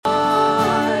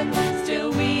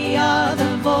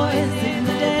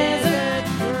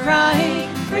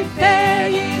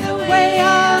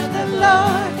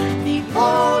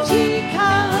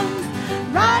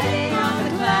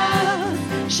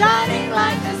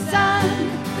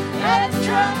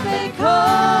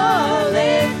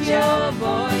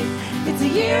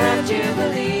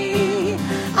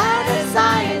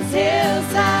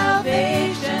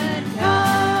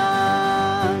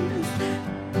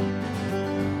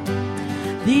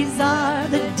These are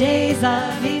the days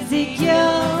of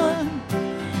Ezekiel,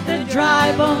 the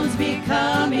dry bones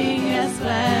becoming as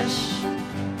flesh.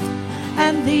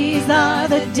 And these are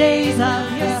the days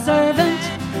of your servant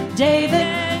David,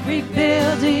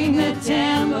 rebuilding the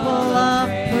temple of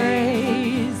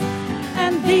praise.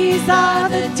 And these are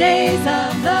the days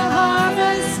of the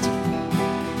harvest.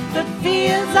 The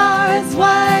fields are as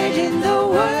wide in the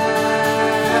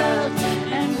world,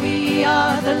 and we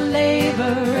are the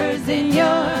laborers in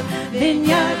your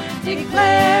vineyard,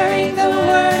 declaring the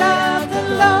word of the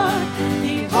Lord.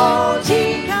 Behold,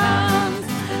 he comes,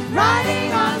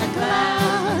 riding on the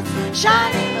clouds,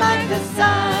 shining like the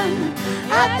sun.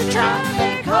 At the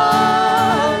trumpet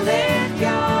call, lift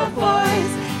your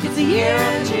voice. It's a year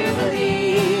of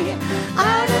jubilee.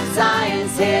 Out of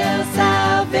Zion's hill,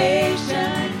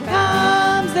 salvation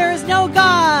comes. There is no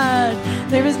God.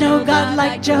 There is no God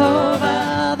like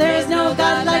Jehovah. There is no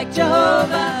God like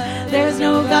Jehovah. There is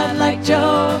no God like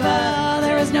Jehovah.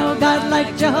 There is no God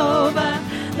like Jehovah.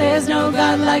 There is no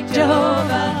God like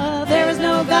Jehovah. There is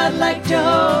no God like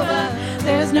Jehovah.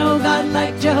 There is no God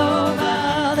like Jehovah.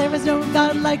 There is no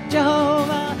God like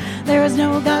Jehovah. There is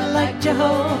no God like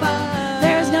Jehovah.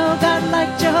 There is no God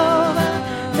like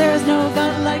Jehovah. There is no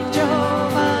God like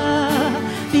Jehovah.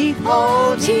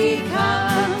 Behold, he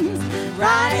comes,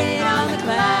 riding on the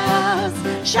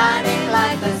clouds, shining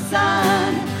like the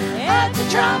sun. At the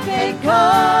trumpet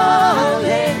call,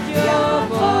 lift your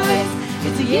voice.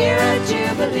 It's a year of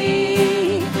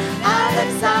jubilee. Out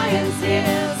of Zion's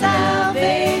hill,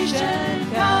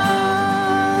 salvation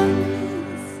comes.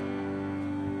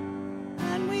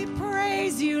 And we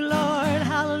praise you, Lord.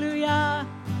 Hallelujah.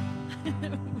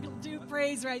 We'll do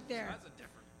praise right there.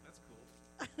 That's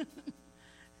cool.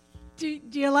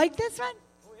 Do you like this one?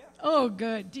 Oh, yeah. Oh,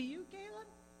 good. Do you, Caleb?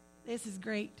 This is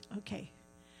great. Okay.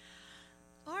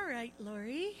 All right,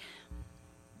 Lori.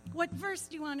 What verse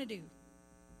do you want to do?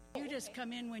 You just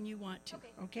come in when you want to,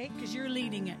 okay? Because you're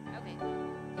leading it. Okay.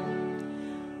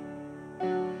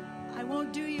 I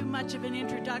won't do you much of an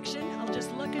introduction. I'll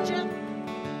just look at you.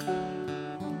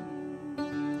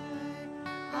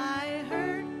 I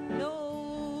heard an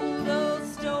old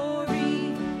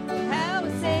story how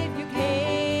a Savior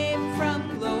came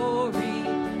from glory,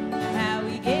 how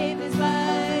he gave his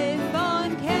life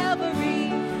on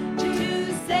Calvary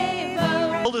to save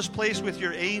a... Fill this place with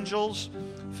your angels.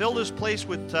 Fill this place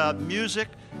with music.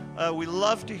 We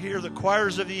love to hear the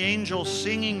choirs of the angels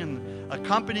singing and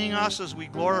accompanying us as we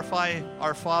glorify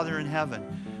our Father in heaven.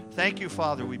 Thank you,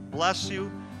 Father. We bless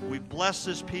you. We bless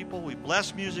this people. We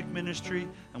bless music ministry.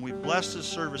 And we bless this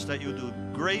service that you'll do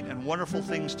great and wonderful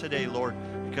things today, Lord,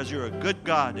 because you're a good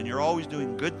God and you're always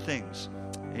doing good things.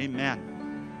 Amen.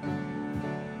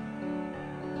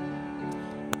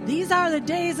 These are the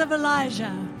days of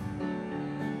Elijah.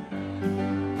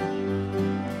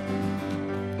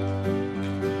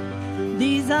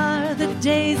 These are the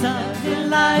days of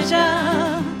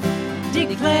Elijah,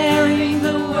 declaring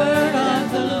the word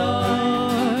of the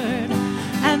Lord.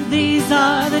 And these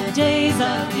are the days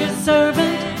of your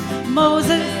servant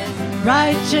Moses,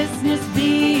 righteousness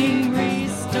being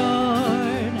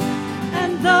restored.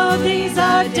 And though these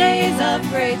are days of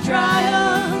great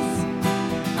trials,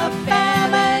 of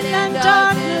famine and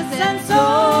darkness and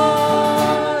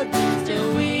sword,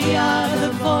 still we are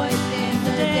the voice in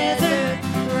the desert,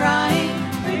 crying,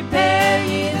 prepare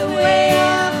ye the way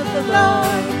of the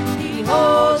Lord.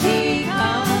 Behold, he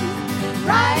comes,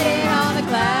 riding on the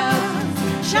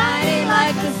clouds, shining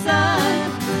like the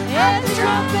sun. At the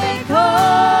trumpet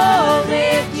call,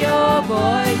 lift your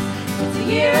voice. It's a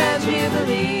year of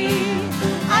jubilee.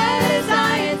 Out of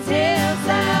Zion's hill,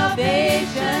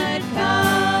 salvation comes.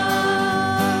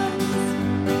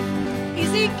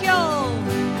 Ezekiel,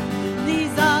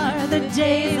 these are the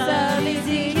days of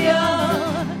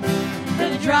Ezekiel, the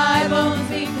dry bones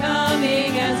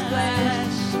becoming as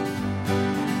flesh.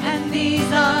 And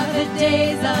these are the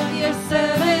days of your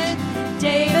servant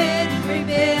David,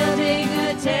 rebuilding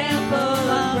a temple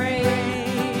of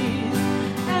praise.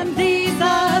 And these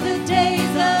are the days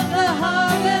of the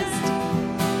harvest.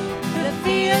 The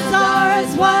fields are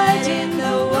as wide in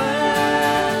the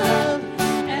world,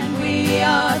 and we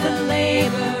are the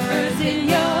laborers in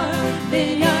your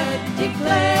vineyard,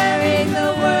 declaring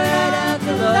the word of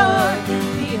the Lord.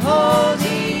 Behold,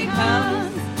 he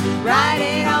comes,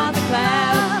 riding on the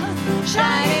clouds,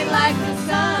 shining like the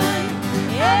sun.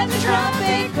 At the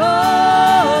trumpet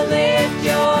call, lift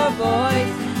your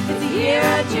voice. It's a year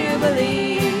of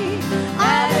jubilee.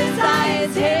 Out of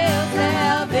Zion's hill,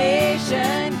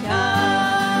 salvation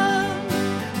comes.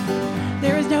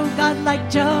 There is no God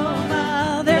like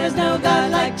Jehovah. There is no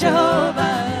God like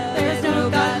Jehovah. There is no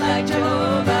God like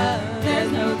Jehovah.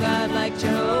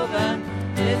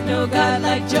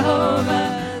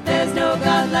 Jehovah. There's no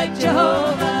God like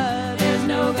Jehovah. There's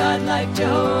no God like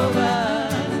Jehovah.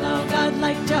 There's no God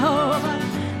like Jehovah.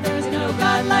 There's no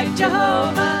God like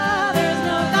Jehovah. There's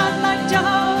no God like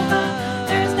Jehovah.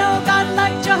 There's no God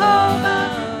like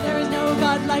Jehovah. There is no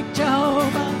God like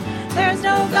Jehovah. There's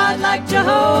no God like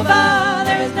Jehovah.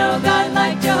 There's no God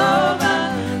like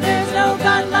Jehovah. There's no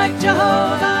God like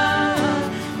Jehovah.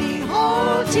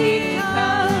 Behold, he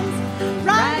comes,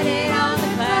 riding on the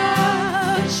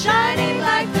clouds, shining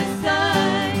like the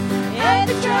sun. At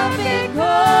the trumpet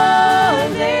call,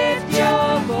 lift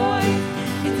your voice.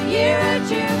 It's the year of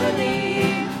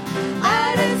Jubilee.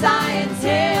 Out of Zion's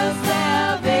hill,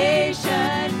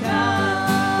 salvation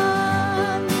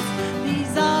comes.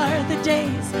 These are the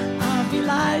days of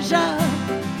Elijah,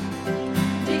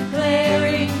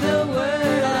 declaring the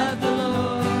word of the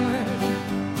Lord.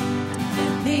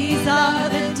 These are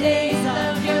the days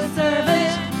of your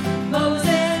servant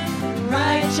Moses,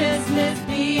 righteousness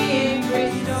being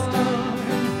restored.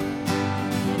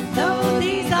 And so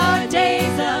these are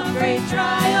days of great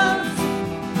triumphs,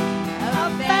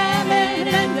 of famine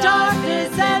and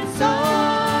darkness and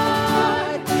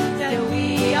sword. That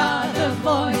we are the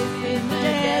voice in the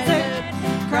desert,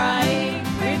 crying,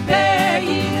 prepare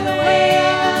ye the way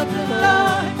of the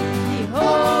Lord.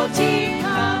 Behold, he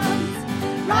comes,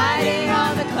 riding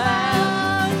on the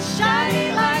clouds,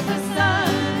 shining like the sun.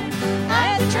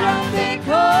 At the trumpet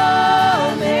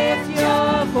call, lift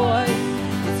your voice.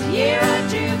 It's the year of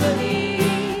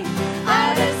Jubilee.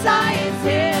 Out of Zion's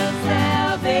hill,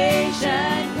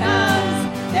 salvation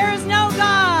comes. There is no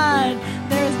God.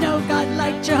 There is no God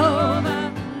like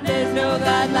Jehovah. There's no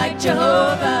God like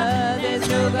Jehovah. There's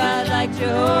no God like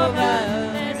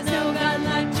Jehovah. There's no God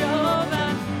like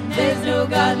Jehovah. There's no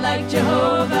God like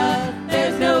Jehovah.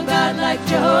 There's no God like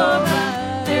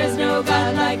Jehovah. There's no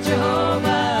God like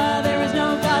Jehovah. There is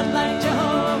no God like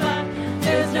Jehovah.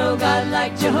 There's no God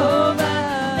like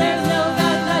Jehovah. There's no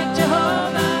God like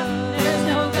Jehovah. There's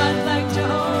no God like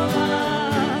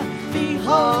Jehovah.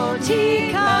 Behold,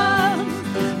 he comes,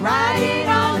 riding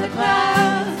on the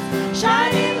clouds,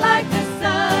 shining like the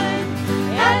sun.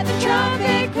 At the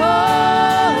trumpet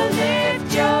call,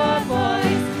 lift your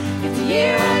voice. It's the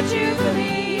year of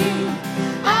Jubilee.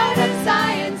 Out of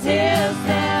Zion's hill,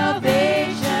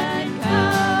 salvation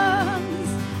comes.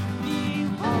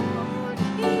 Behold,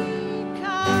 he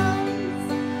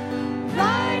comes,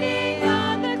 riding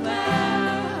on the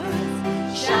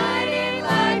clouds, shining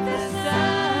like the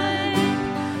sun.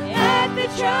 At the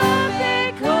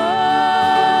trumpet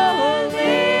call,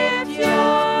 lift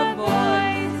your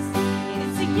voice.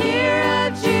 It's the year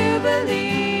of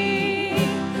Jubilee.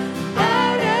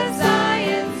 Out of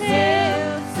Zion's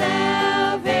hill,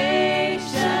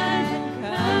 salvation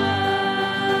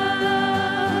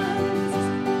comes.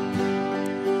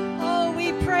 Oh,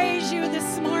 we praise you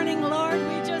this morning, Lord.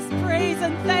 We just praise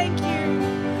and thank you.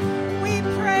 We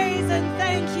praise and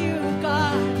thank you,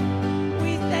 God.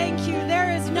 We thank you.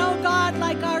 There is no God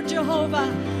like our Jehovah.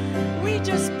 We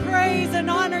just praise and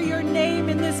honor your name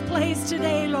in this place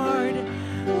today, Lord.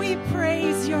 We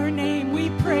praise your name. We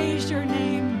praise your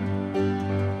name.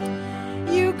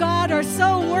 You, God, are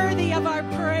so worthy of our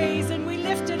praise, and we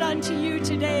lift it unto you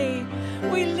today.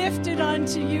 We lift it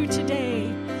unto you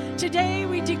today. Today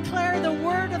we declare the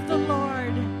word of the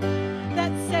Lord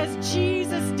that says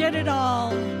Jesus did it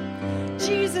all.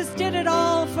 Jesus did it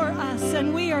all for us,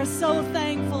 and we are so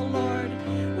thankful, Lord.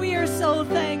 We are so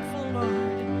thankful,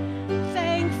 Lord.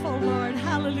 Thankful, Lord.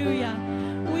 Hallelujah.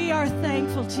 We are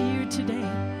thankful to you today.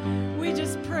 We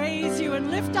just praise you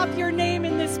and lift up your name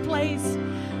in this place.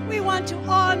 We want to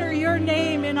honor your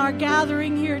name in our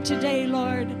gathering here today,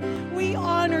 Lord. We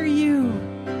honor you.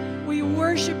 We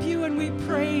worship you and we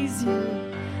praise you.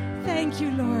 Thank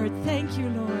you, Lord. Thank you,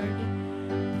 Lord.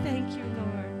 Thank you,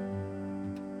 Lord.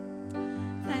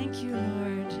 Thank you,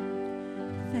 Lord.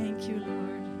 Thank you, Lord.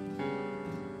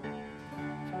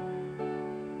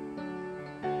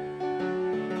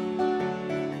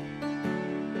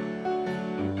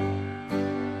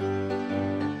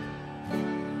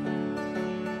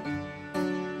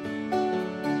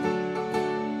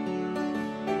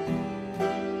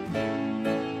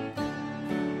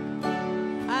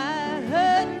 I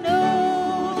heard an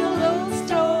old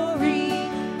story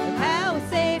of how a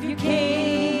Savior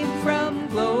came from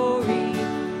glory,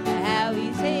 how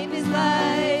he saved his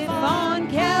life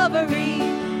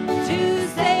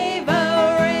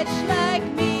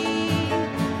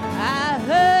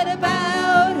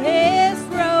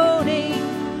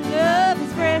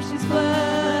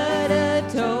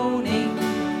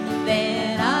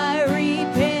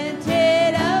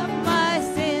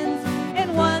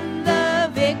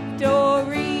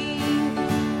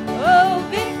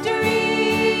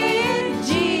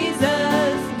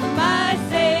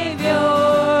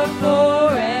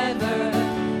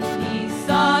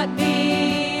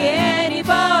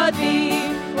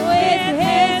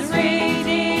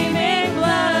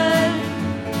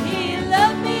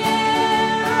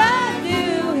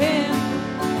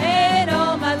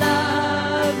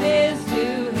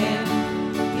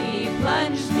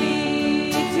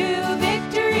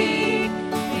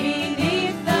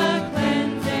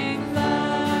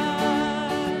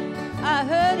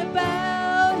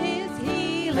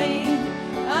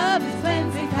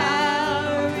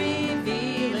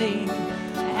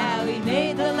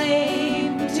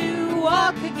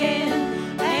walk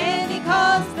again, and he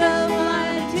caused the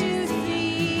blind to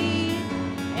see.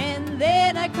 And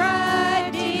then I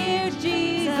cried, dear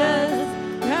Jesus,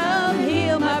 come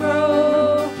heal my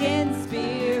broken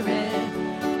spirit.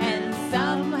 And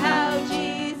somehow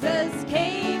Jesus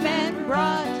came and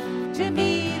brought to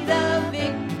me the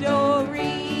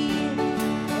victory.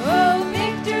 Oh,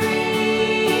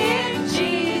 victory in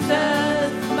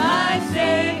Jesus, my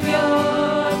Savior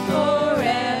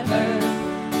forever.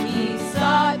 He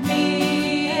sought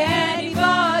me and he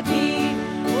bought me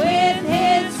with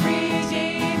his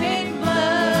redeeming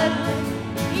blood.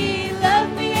 He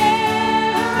loved me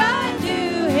ere I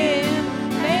knew him,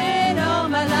 and all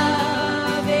my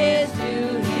love is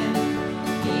to him.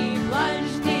 He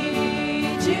plunged me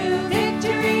to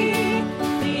victory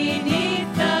beneath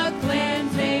the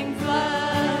cleansing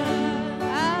flood.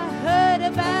 I heard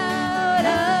about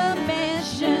a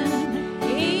mansion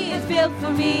he has built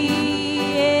for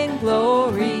me in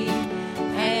glory,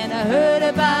 and I heard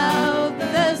about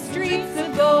the streets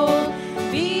of gold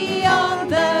beyond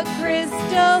the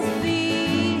crystal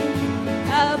sea,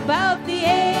 about the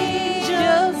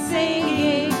angels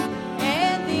singing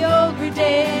and the old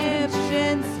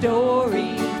redemption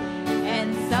story.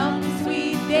 And some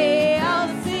sweet day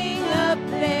I'll sing up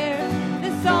there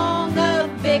the song of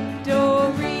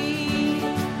victory.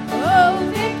 Oh,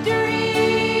 victory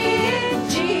in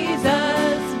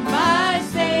Jesus, my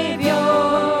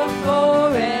Savior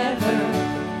forever.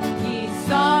 He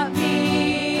sought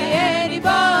me and he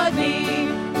bought me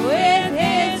with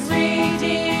his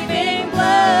redeeming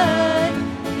blood.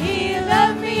 He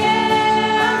loved me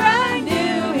ere I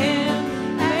knew him,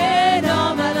 and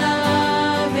all my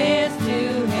love is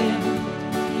to him.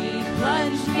 He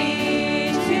plunged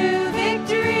me to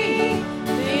victory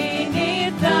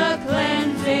beneath the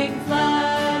cleansing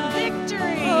flood.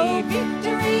 Victory, oh,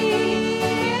 victory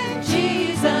in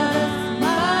Jesus,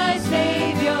 my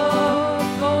Savior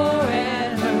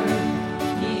forever.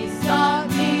 He sought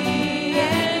me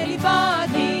and he bought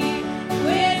me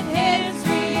with his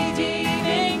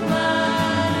redeeming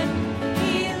blood.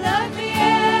 He loved me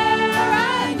ere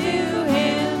I knew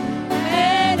him,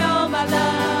 and all my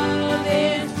love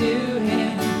is to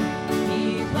him.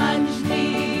 He plunged me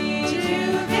to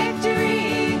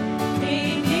victory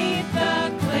beneath the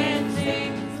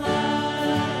cleansing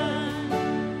flood.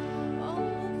 Oh,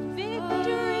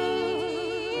 victory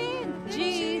in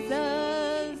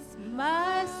Jesus,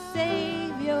 my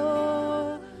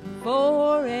Savior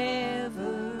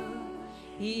forever.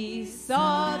 He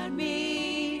sought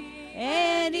me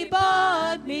and he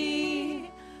bought me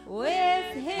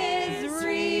with his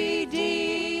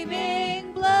redeeming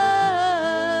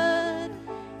blood.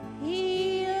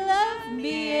 He loved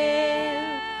me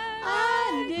ere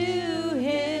I knew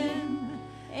him,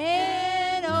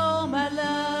 and all my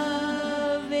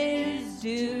love is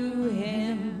to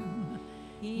him.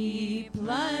 He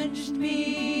plunged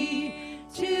me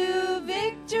to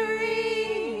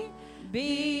victory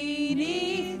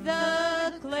beneath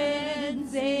the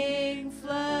cleansing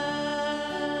flood.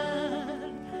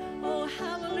 Oh,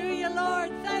 hallelujah,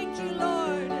 Lord. Thank you,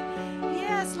 Lord.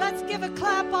 Yes, let's give a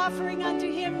clap offering unto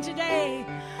him today.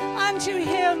 Unto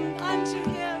him, unto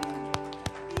him.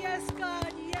 Yes,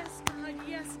 God, yes, God,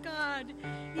 yes, God.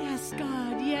 Yes,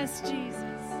 God, yes,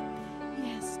 Jesus.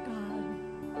 Yes, God.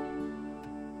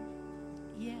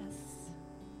 Yes.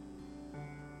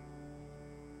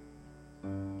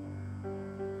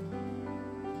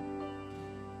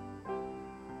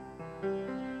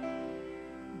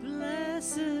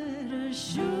 Blessed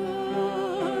assurance,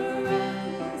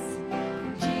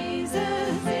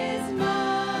 Jesus is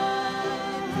mine.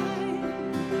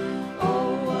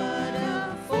 Oh, what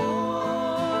a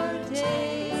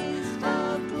foretaste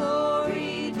of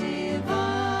glory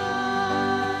divine,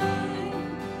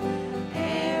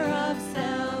 heir of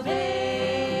salvation,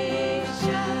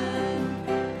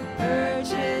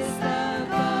 purchased of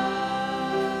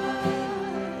God,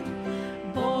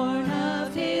 born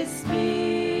of his Spirit,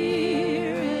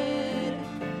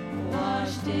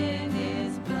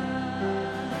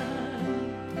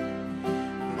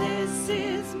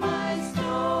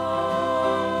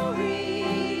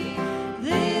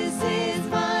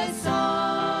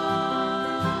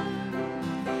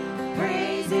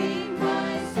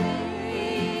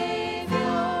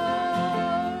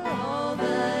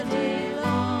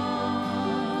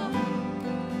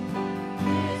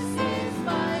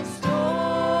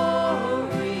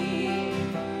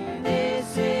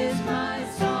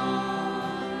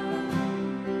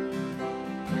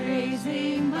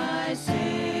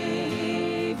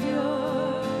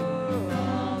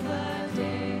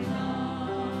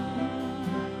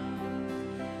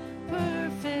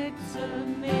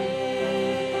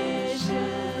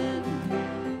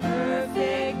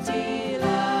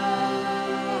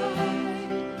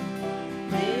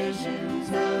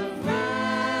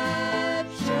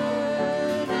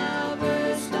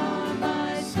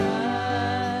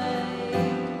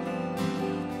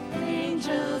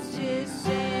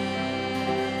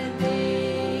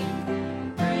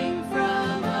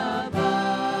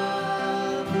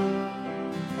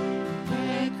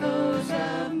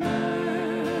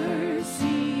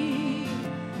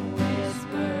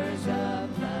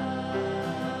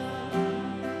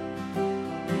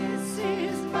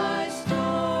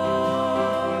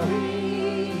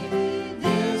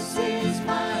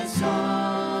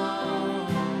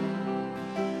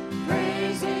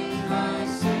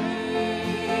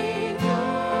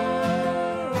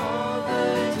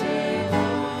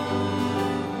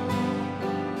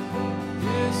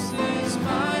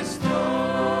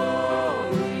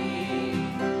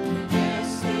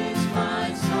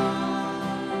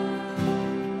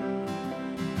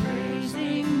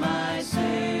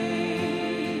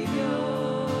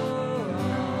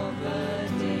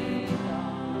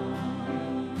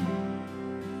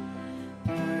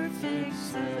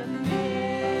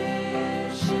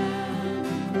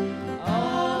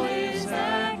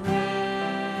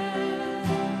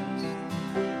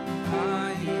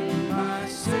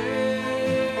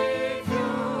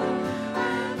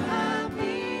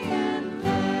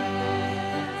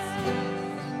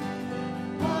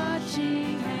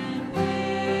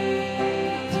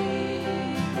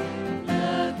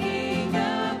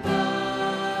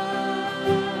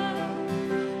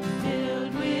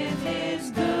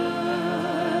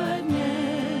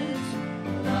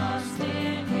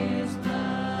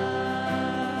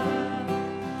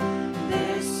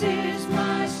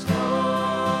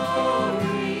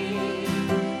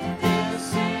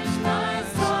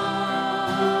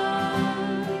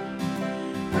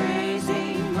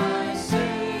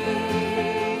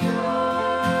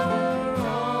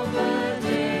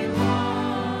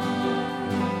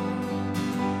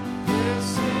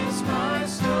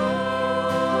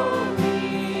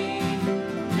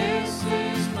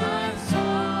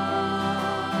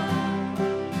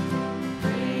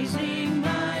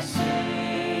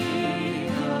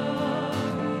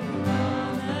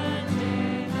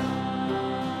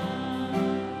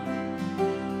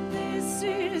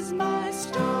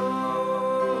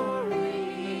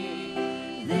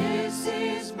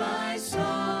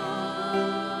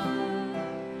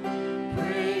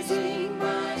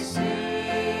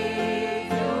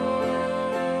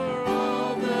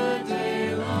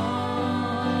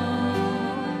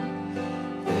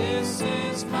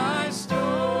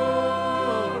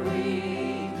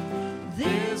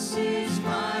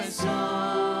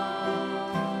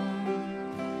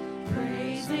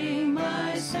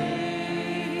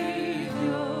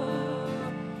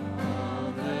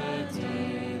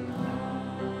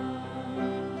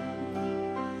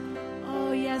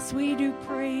 Yes, we do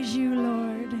praise you,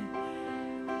 Lord.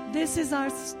 This is our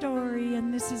story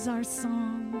and this is our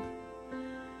song.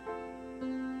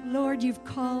 Lord, you've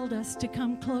called us to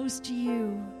come close to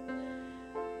you,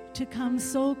 to come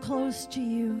so close to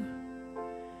you,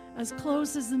 as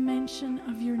close as the mention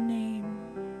of your name.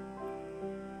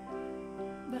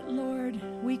 That, Lord,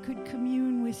 we could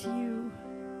commune with you.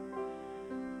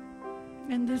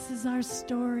 And this is our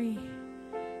story.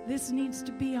 This needs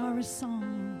to be our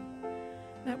song,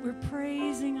 that we're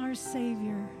praising our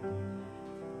Savior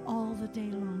all the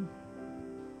day long.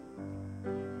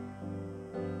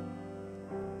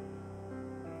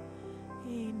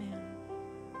 Amen.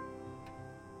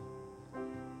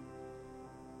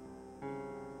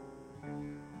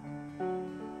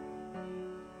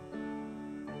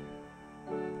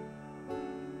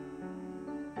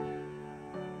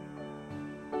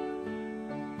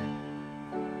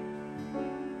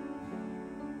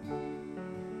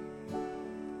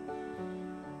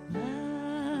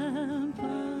 Lamp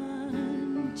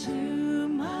unto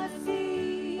my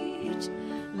feet,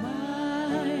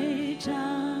 light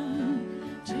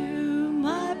unto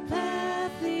my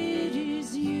path, it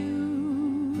is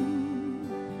you.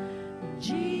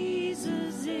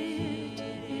 Jesus, it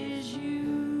is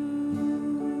you.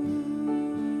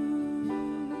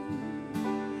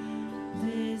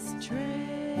 This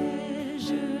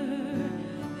treasure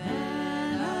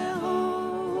that I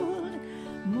hold,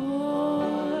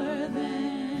 more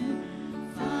than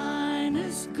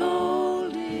finest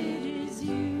gold, it is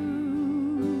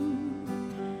you.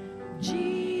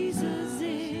 Jesus,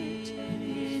 it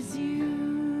is you.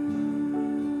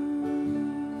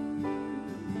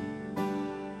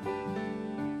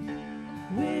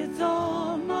 With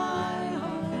all my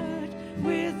heart,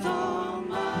 with all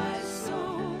my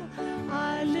soul,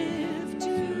 I live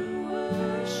to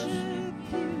worship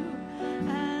you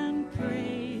and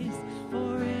praise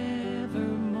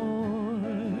forevermore.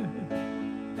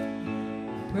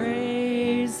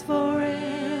 Praise forevermore.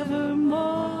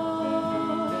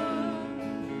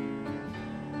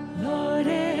 Lord,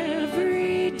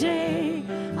 every day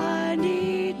I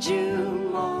need you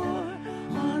more.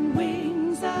 On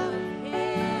wings of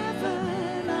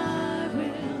heaven I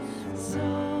will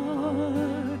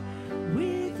soar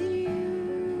with you.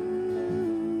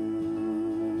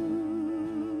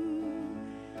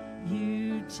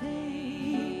 You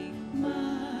take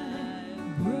my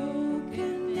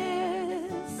brokenness,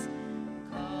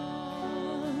 call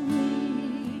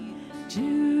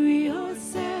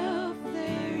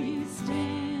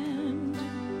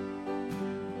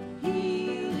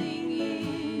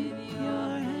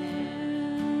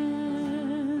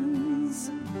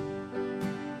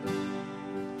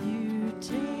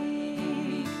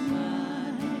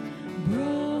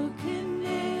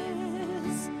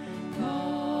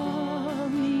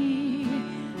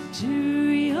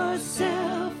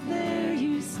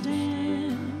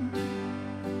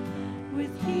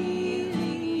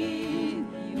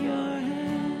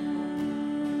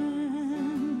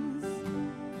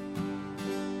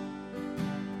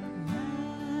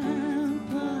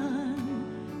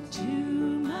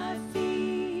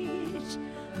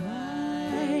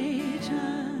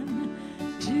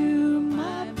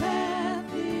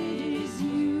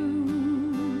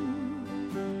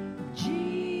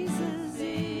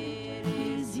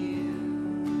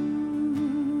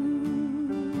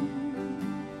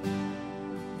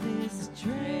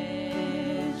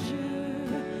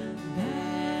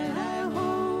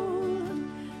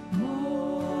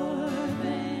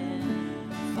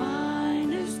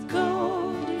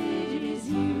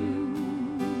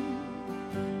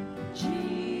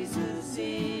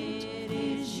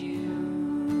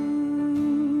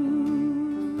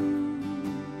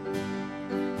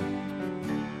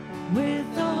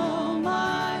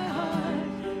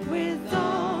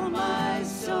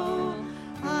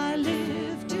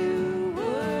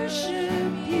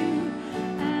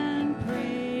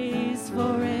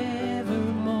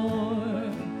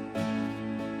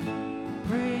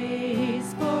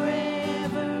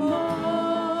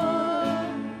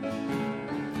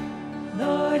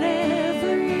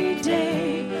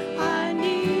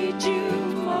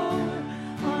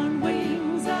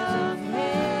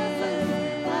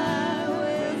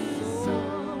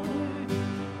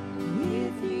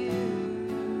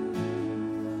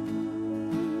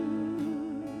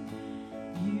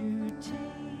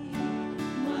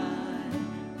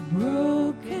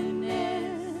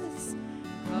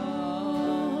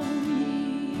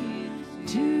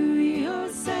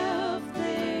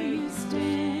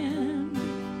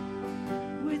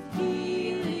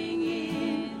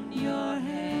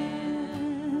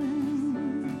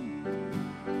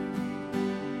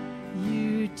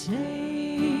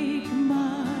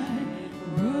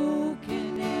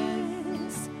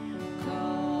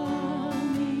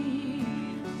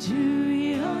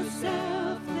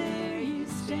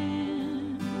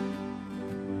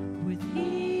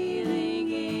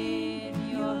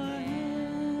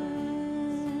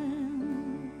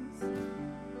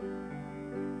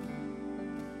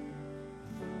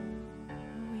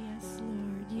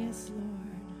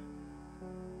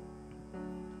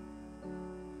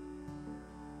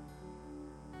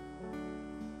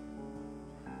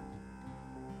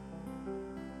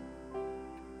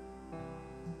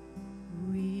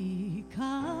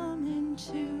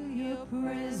into your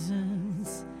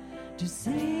presence to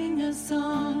sing a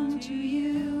song to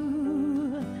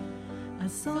you, a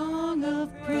song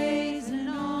of praise and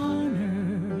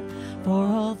honor for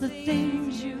all the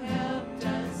things you helped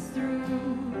us through.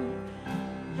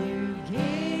 You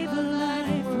gave a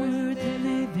life worth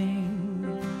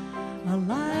living, a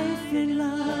life in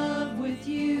love with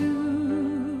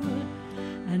you,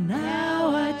 and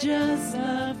now I just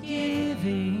love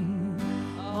giving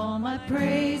all my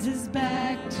praises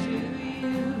back to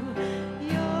you.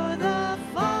 You're the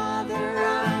Father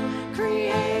of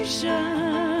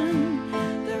creation,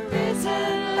 the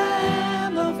risen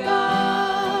Lamb of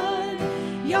God.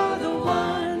 You're the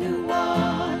one who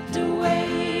walked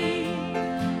away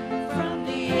from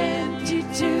the empty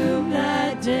tomb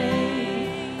that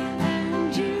day,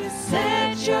 and you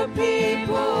set your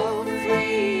people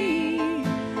free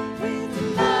with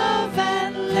love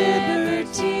and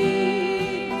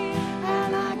liberty,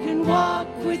 and I can walk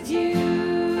with you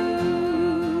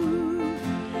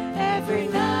every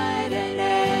night and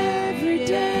every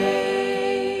day.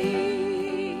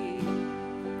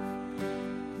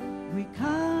 We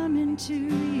come into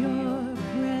your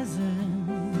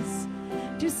presence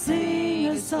to sing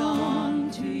a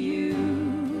song to you,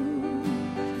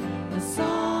 a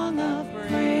song of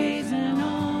praise and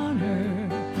honor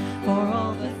for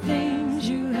all the things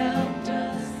you helped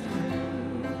us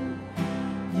through.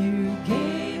 You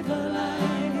gave a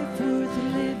life worth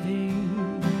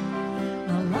living,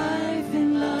 a life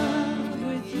in love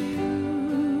with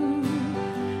you,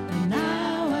 and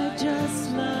now I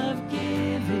just love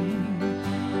giving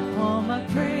all my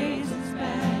praises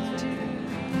back to you.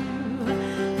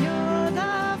 You're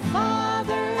the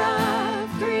Father of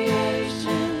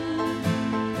creation,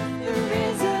 the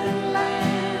risen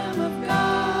Lamb of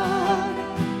God.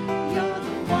 You're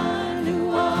the one who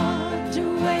walked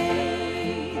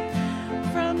away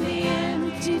from the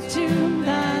empty tomb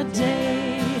that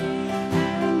day,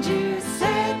 and you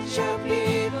set your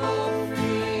people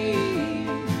free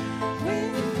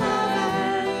with love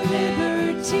and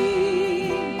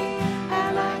liberty,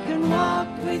 and I can walk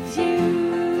with you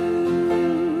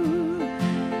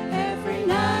every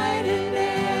night and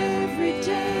every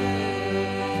day.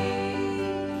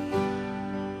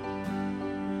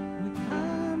 We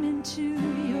come into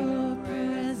your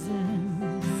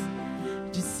presence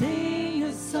to sing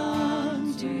a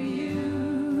song to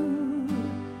you,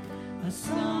 a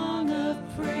song of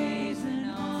praise and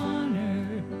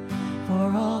honor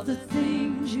for all the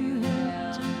things you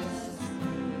helped us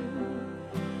through.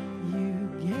 You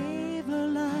gave a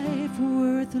life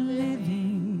worth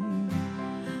living,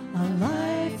 a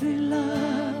life in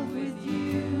love with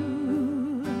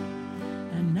you,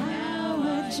 and now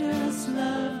I just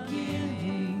love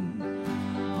giving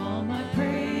all my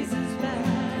praises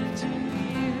back to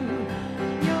you.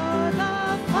 You're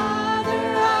the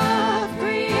Father of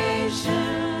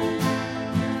creation,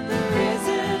 the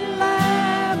risen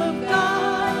Lamb of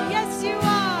God. Yes, you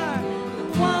are the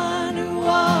one who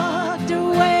walked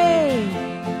away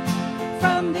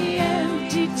from the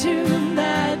empty tomb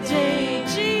that day.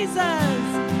 Jesus,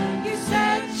 you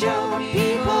set your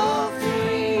people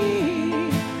free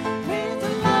with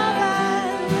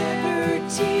love and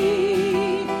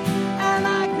liberty, and I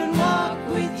can walk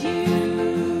with you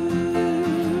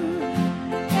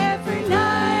every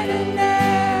night and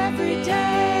every day.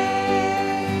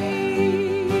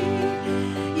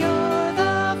 You're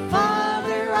the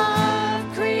Father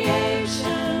of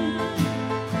creation,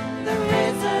 the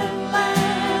risen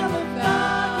Lamb of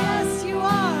God. Yes, you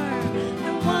are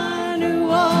the one who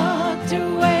walked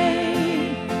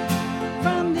away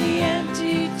from the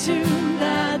empty tomb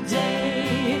that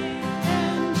day,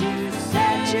 and you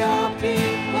set your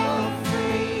people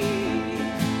free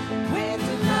with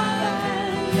love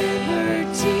and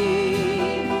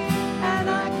liberty, and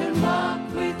I can walk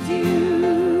with you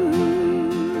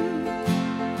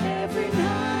every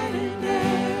night and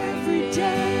every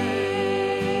day.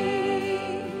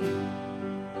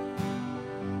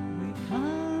 We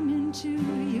come into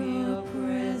your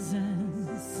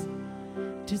presence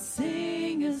to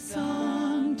sing a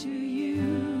song to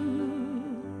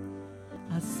you,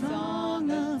 a song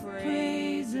of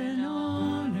praise and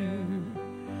honor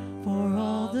for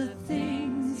all the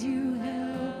things you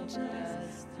helped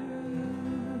us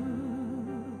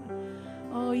through.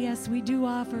 Oh, yes, we do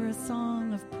offer a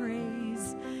song of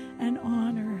praise and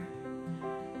honor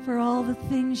for all the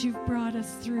things you've brought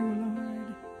us through,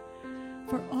 Lord,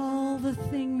 for all the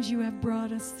things you have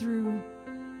brought us through.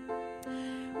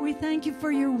 We thank you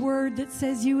for your word that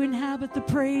says you inhabit the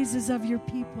praises of your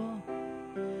people.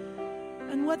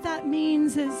 And what that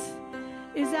means is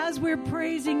as we're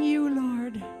praising you,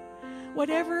 Lord,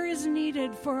 whatever is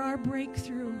needed for our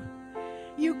breakthrough,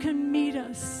 you can meet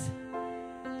us.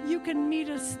 You can meet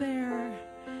us there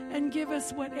and give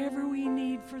us whatever we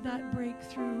need for that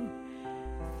breakthrough.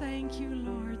 Thank you,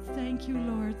 Lord. Thank you,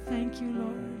 Lord. Thank you,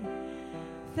 Lord.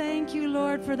 Thank you,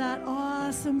 Lord, for that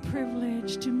awesome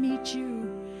privilege to meet you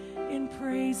in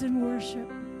praise and worship.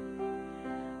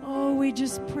 Oh, we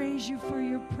just praise you for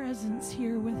your presence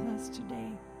here with us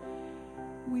today.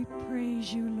 We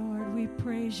praise you, Lord. We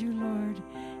praise you, Lord.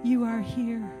 You are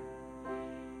here.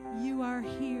 You are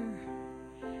here.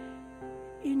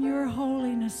 In your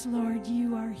holiness, Lord,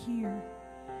 you are here.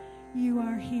 You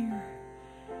are here.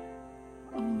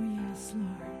 Oh, yes,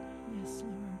 Lord. Yes,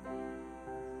 Lord.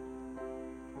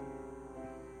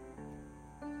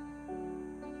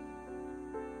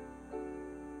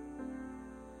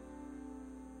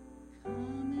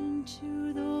 Come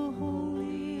into the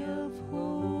Holy of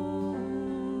Holies.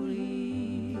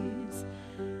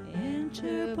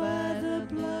 Enter by the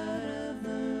blood of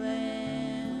the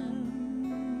Lamb.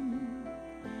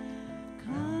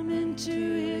 Come into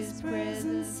his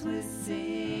presence with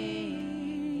singing.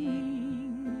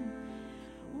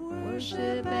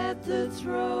 Worship at the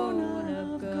throne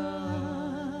of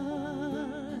God.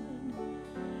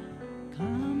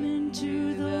 Come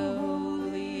into the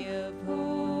Holy of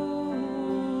Holies.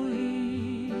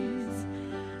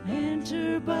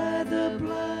 Enter by the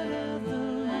blood of the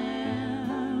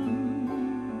Lamb.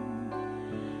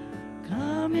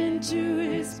 Come into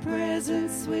his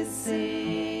presence with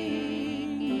singing.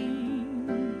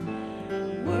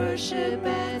 Worship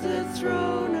at the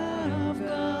throne of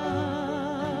God.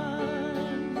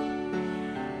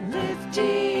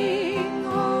 Lifting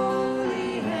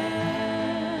holy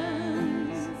hands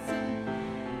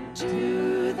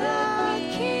to the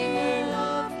King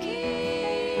of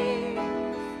Kings.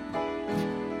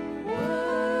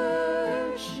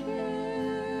 Worship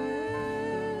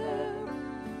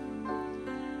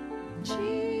Jesus.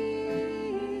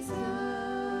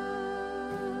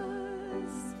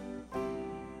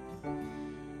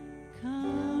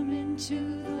 Come into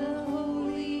the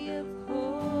Holy of Holies.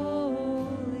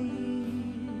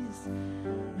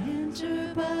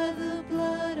 Enter by the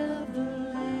blood of the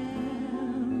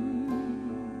Lamb.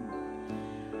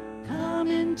 Come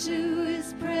into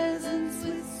his presence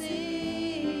with singing.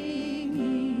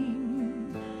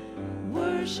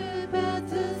 Worship at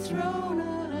the throne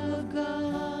of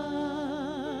God.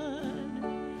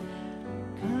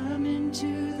 Come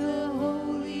into the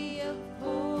Holy of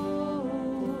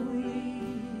Holies.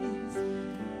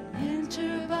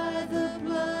 Enter by the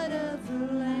blood of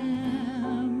the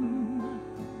Lamb.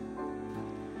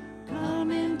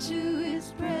 Come into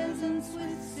his presence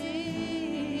with singing.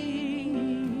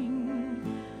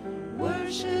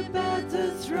 Worship at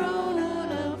the throne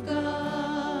of God.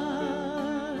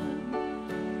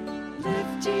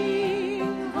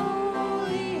 Lifting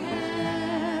holy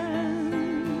hands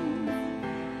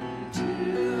to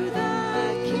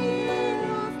the King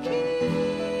of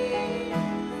Kings.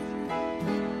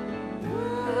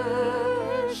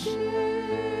 Worship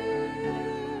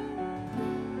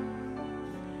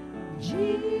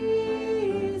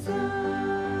Jesus.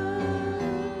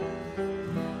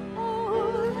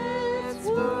 Oh, let's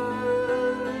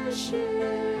worship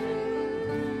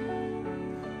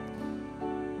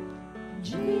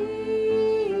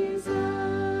Jesus.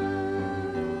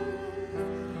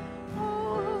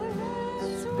 Oh,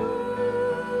 let's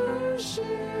worship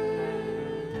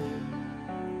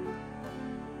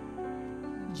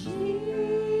Jesus.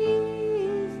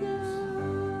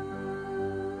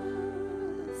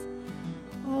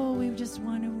 Oh, we just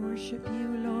want to worship you,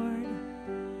 Lord.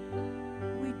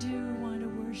 We do want to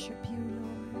worship you,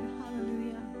 Lord.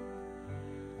 Hallelujah.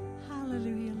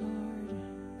 Hallelujah, Lord.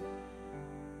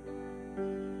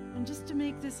 And just to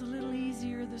make this a little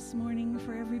easier this morning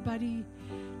for everybody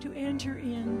to enter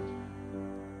in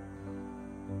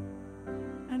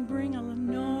and bring a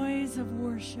noise of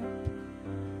worship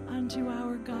unto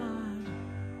our God.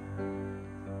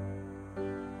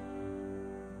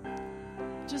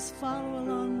 Just follow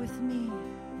along with me.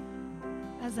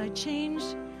 As I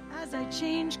change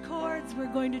chords,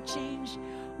 we're going to change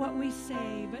what we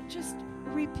say, but just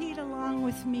repeat along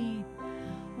with me.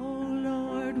 Oh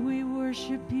Lord, we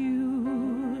worship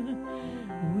you.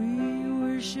 We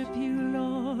worship you,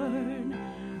 Lord.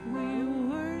 We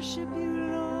worship you,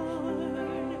 Lord.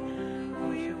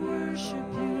 We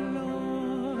worship you,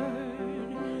 Lord.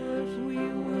 We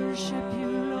worship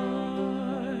you,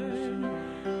 Lord.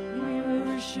 We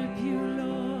worship you,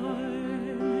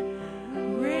 Lord.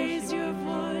 Raise your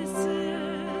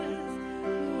voices.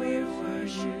 We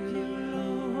worship you,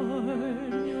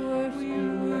 Lord. We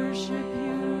worship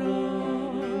you,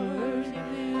 Lord.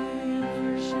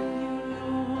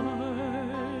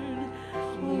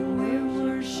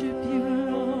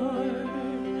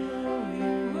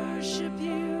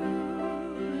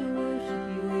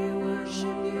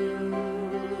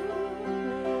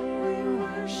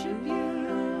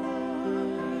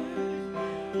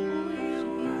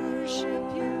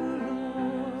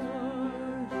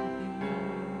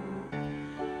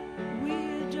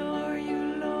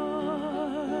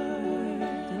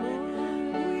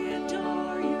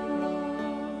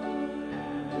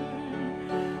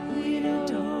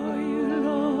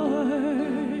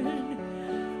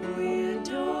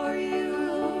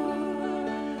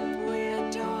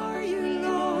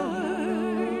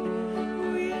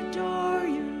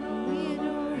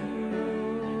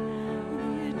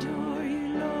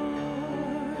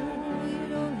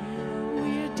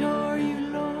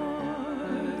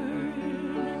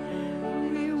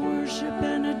 worship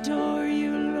and adore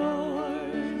you,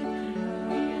 Lord.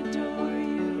 We adore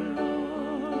you,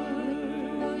 Lord.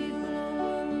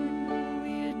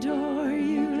 We adore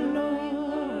you,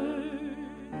 Lord.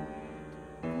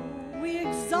 We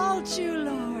exalt you,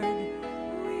 Lord.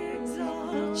 We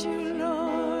exalt you,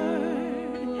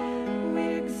 Lord. We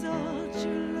exalt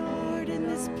you, Lord, in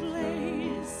this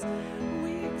place.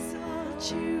 We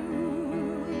exalt you.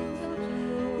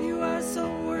 You are so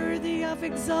worthy of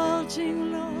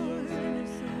exalting, Lord.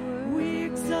 We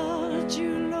exalt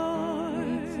you,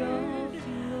 Lord.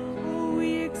 Oh,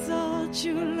 we exalt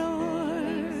you,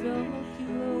 Lord.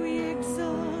 We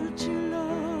exalt you,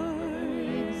 Lord.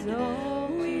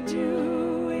 We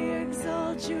do. We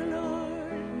exalt you,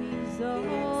 Lord. We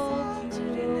exalt you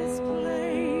in this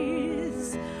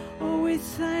place. Oh, we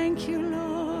thank you,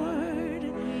 Lord.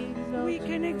 We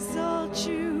can exalt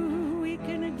you. We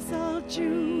can exalt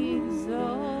you.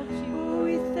 Oh,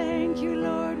 we thank you,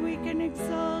 Lord. We can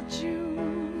exalt you.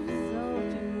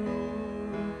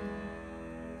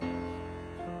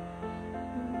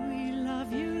 We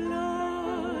love you,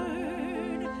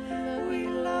 Lord. We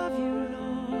love you,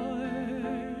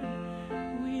 Lord.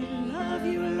 We love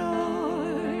you,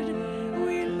 Lord.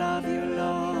 We love you,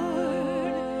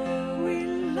 Lord.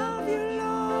 We love you,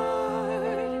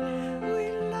 Lord. We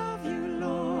love you,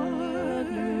 Lord.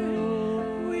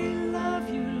 We love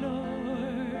you, Lord.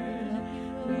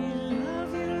 We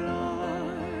love you, Lord.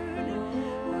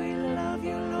 We love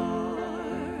you, Lord.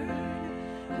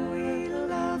 We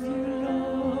love you,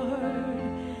 Lord.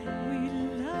 We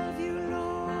love you,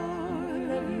 Lord.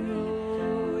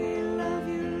 We love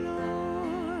you, Lord.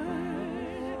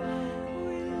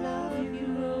 We love you,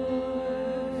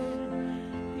 Lord.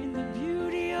 In the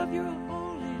beauty of your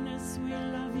holiness, we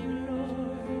love you,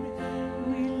 Lord.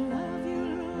 We love you,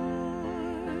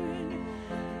 Lord.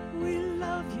 We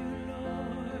love you,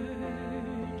 Lord.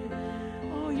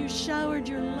 Oh, you showered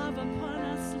your love upon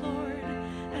us, Lord,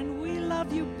 and we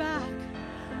love you back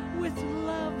with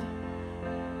love.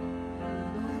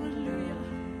 Hallelujah.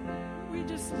 We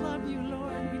just love you,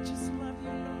 Lord. We just love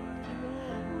you, Lord.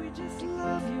 We just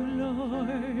love you,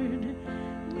 Lord.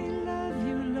 We love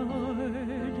you,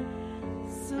 Lord.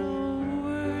 So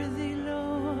worthy,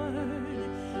 Lord.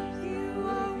 You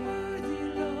are worthy,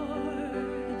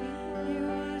 Lord. You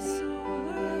are so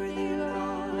worthy,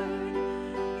 Lord.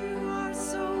 You are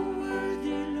so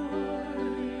worthy, Lord.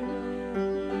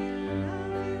 We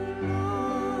love you,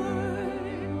 Lord.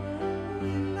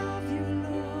 We love you,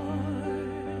 Lord.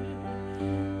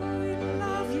 We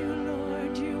love you,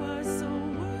 Lord. You are so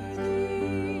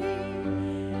worthy.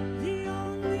 The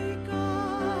only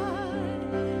God,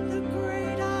 the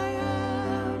great I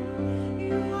am.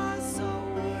 You are so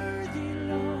worthy,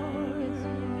 Lord.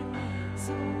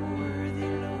 So worthy,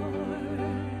 Lord.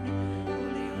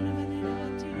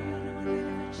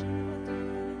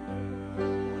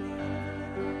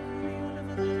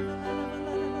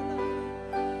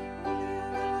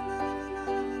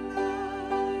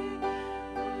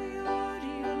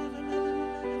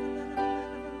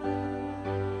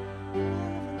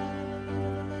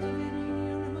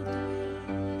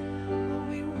 Oh,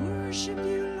 we worship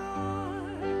you,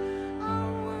 Lord,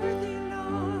 our worthy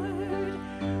Lord.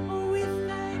 Oh, we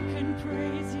thank and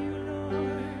praise you,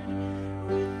 Lord.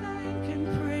 We thank and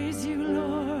praise you,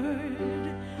 Lord.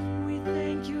 We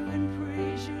thank you and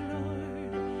praise you,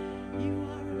 Lord. You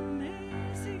are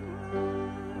amazing,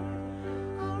 Lord,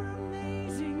 our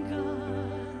amazing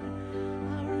God,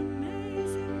 our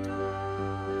amazing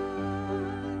God,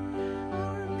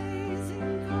 our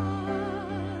amazing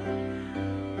God,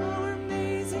 our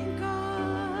amazing God.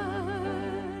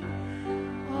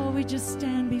 Oh, we just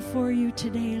stand before you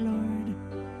today, Lord.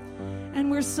 And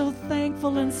we're so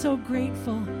thankful and so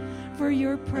grateful for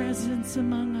your presence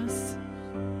among us.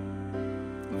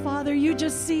 Father, you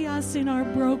just see us in our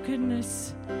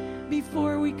brokenness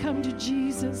before we come to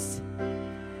Jesus.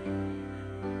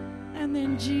 And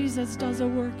then Jesus does a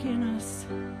work in us.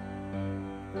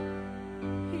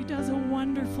 He does a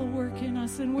wonderful work in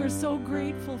us, and we're so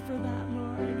grateful for that,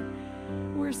 Lord.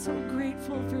 We're so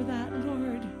grateful for that,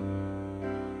 Lord.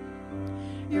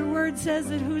 Your word says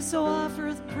that whoso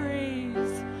offereth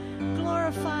praise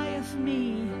glorifieth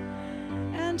me,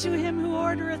 and to him who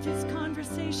ordereth his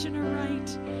conversation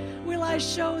aright will I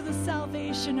show the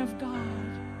salvation of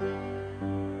God.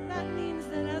 That means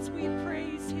that as we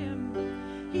praise him,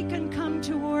 he can come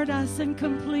toward us and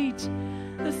complete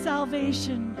the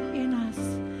salvation in us.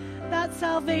 That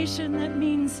salvation that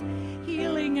means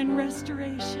healing and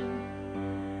restoration.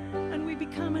 And we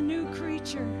become a new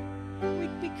creature. We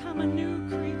become a new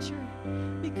creature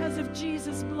because of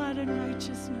Jesus' blood and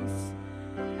righteousness.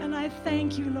 And I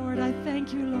thank you, Lord. I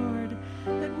thank you, Lord,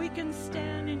 that we can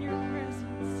stand in your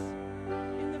presence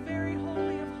in the very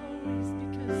holy of holies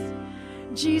because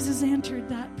Jesus entered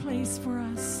that place for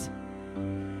us.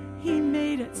 He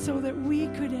made it so that we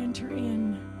could enter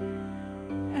in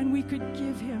and we could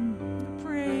give him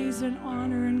praise and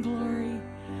honor and glory.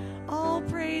 All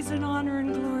praise and honor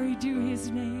and glory due his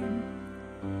name.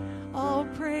 All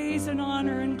praise and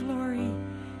honor and glory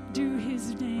due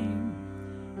his name.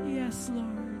 Yes, Lord.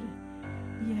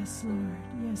 Yes, Lord.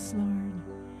 Yes, Lord.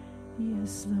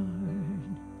 Yes,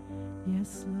 Lord.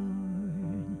 Yes,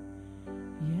 Lord.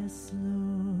 Yes,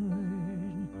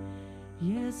 Lord.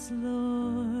 Yes,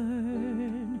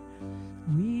 Lord.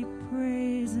 We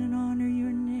praise and honor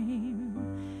your name.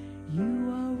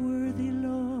 You are worthy,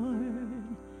 Lord.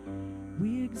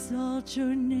 We exalt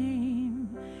your name.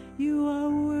 You are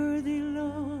worthy,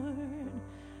 Lord.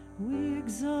 We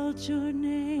exalt your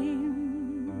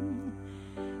name.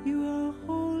 You are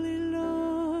holy,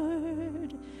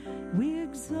 Lord. We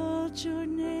exalt your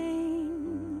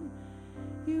name.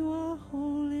 You are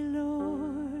holy,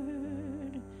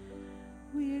 Lord.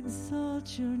 We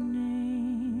exalt your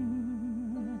name.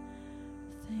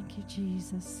 Thank you,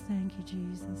 Jesus. Thank you,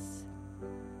 Jesus.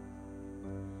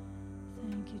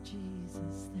 Thank you,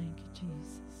 Jesus. Thank you,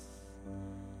 Jesus.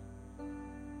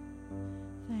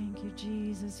 Thank you,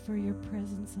 Jesus, for your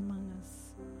presence among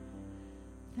us.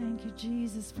 Thank you,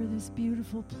 Jesus, for this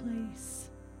beautiful place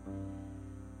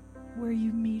where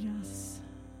you meet us.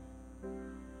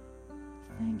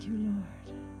 Thank you,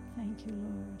 Lord. Thank you,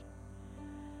 Lord.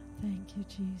 Thank you,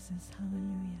 Jesus.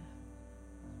 Hallelujah.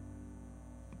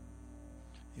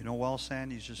 You know, while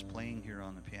Sandy's just playing here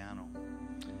on the piano,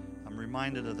 I'm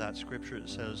reminded of that scripture. It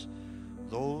says,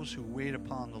 those who wait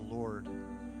upon the Lord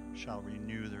shall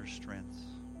renew their strength.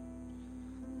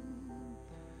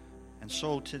 And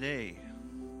so today,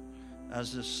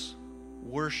 as this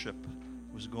worship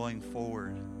was going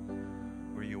forward,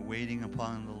 were you waiting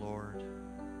upon the Lord?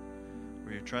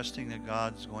 Were you trusting that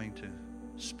God's going to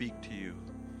speak to you?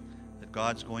 That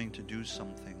God's going to do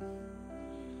something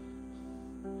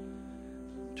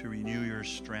to renew your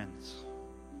strength,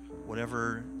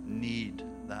 whatever need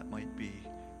that might be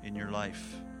in your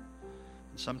life.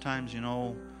 And sometimes, you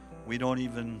know, we don't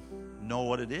even know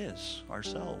what it is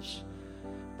ourselves.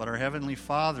 But our Heavenly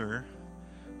Father,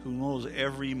 who knows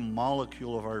every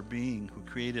molecule of our being, who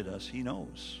created us, He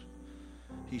knows.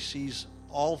 He sees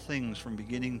all things from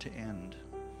beginning to end.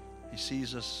 He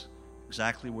sees us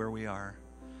exactly where we are.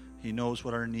 He knows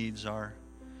what our needs are.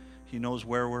 He knows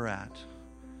where we're at.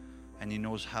 And He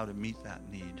knows how to meet that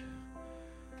need.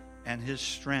 And His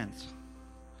strength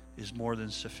is more than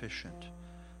sufficient.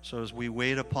 So as we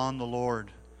wait upon the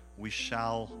Lord, we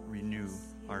shall renew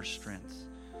our strength.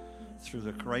 Through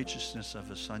the righteousness of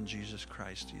His Son, Jesus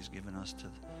Christ, He's given us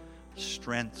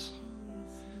strength.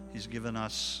 He's given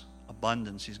us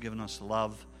abundance. He's given us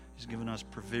love. He's given us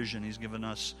provision. He's given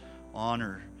us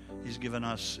honor. He's given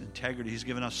us integrity. He's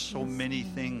given us so many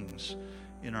things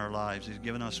in our lives. He's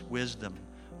given us wisdom,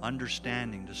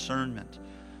 understanding, discernment,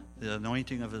 the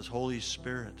anointing of His Holy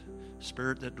Spirit,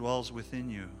 Spirit that dwells within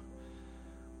you.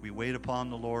 We wait upon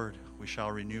the Lord. We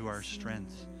shall renew our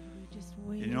strength.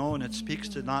 You know, and it speaks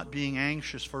to not being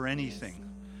anxious for anything,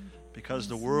 because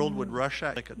the world would rush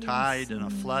out like a tide and a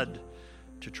flood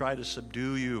to try to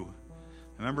subdue you.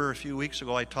 Remember a few weeks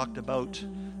ago I talked about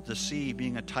the sea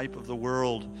being a type of the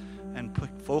world and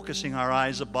focusing our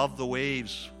eyes above the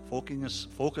waves,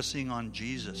 focusing on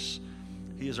Jesus.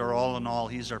 He is our all in all.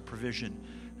 He is our provision.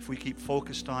 If we keep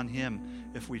focused on Him,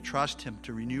 if we trust Him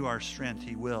to renew our strength,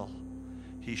 He will.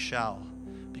 He shall,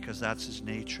 because that's His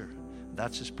nature.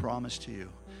 That's His promise to you.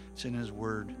 It's in His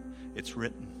Word. It's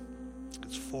written.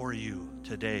 It's for you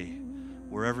today,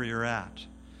 wherever you're at.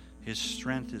 His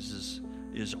strength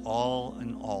is all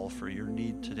in all for your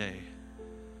need today.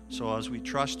 So as we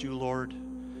trust you, Lord,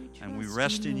 and we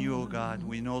rest in you, O God,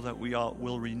 we know that we all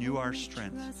will renew our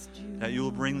strength, that you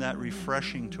will bring that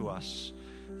refreshing to us,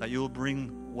 that you will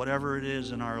bring whatever it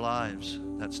is in our lives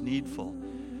that's needful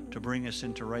to bring us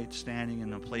into right standing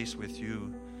in a place with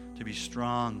you, to be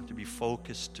strong, to be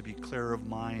focused, to be clear of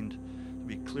mind, to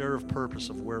be clear of purpose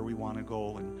of where we want to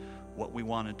go and what we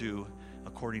want to do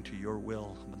according to your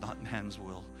will, but not man's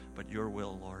will, but your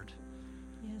will, Lord.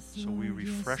 Yes, So we Lord.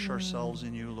 refresh Yes, ourselves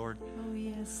in you, Lord. Oh,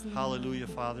 yes, Lord. Hallelujah,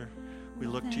 Father. We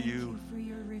look to Thank you. for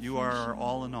your You are our refreshing.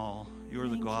 all in all. You are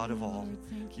the Thank God you, of all. Lord.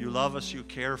 Thank You you, love Lord. us, you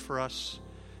care for us,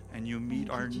 and you meet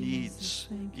Thank our you, needs, Jesus.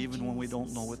 Thank you, even when we don't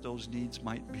know Jesus. what those needs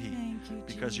might be. Thank you,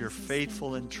 Because you're Jesus.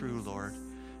 faithful Thank and you, true, Jesus. Lord.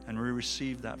 And we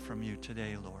receive that from you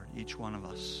today, Lord, each one of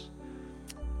us.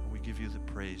 We give you the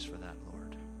praise for that,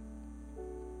 Lord.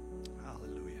 Hallelujah.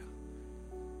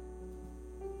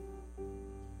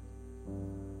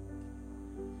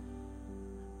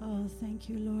 thank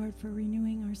you, Lord, for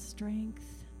renewing our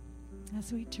strength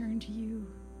as we turn to you.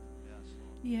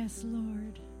 Yes,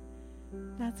 Lord.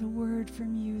 That's a word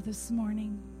from you this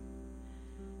morning.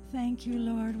 Thank you,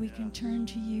 Lord. We can turn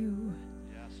to you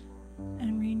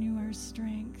and renew our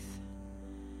strength.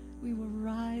 We will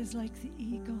rise like the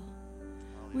eagle.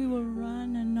 We will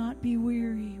run and not be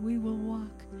weary. We will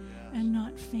walk and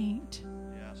not faint.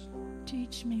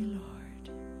 Teach me,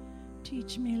 Lord.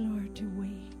 Teach me, Lord, to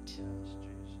wait.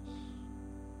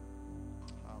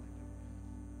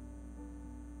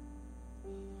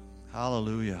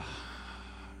 Hallelujah.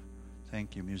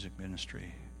 Thank you, music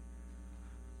ministry.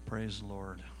 Praise the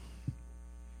Lord.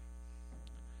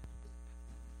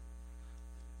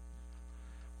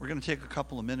 We're going to take a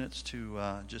couple of minutes to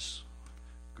just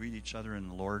greet each other in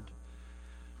the Lord.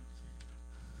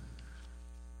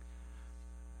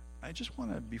 I just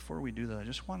want to, before we do that, I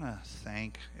just want to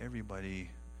thank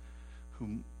everybody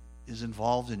who is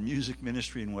involved in music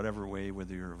ministry in whatever way,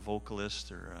 whether you're a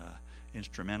vocalist or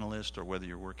instrumentalist, or whether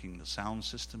you're working the sound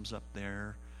systems up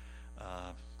there,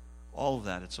 all of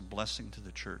that. It's a blessing to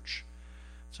the church.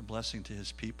 It's a blessing to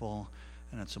his people,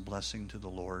 and it's a blessing to the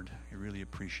Lord. He really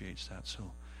appreciates that.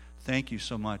 So thank you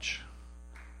so much.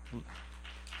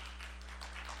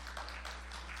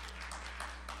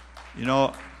 You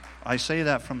know, I say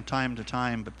that from time to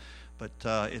time, but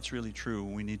it's really true.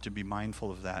 We need to be mindful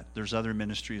of that. There's other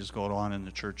ministries going on in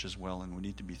the church as well, and we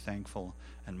need to be thankful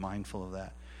and mindful of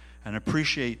that, and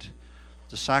appreciate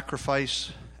the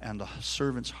sacrifice and the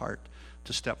servant's heart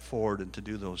to step forward and to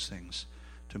do those things,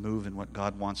 to move in what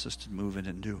God wants us to move in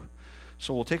and do.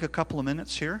 So we'll take a couple of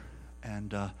minutes here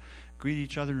and greet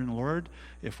each other in the Lord.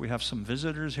 If we have some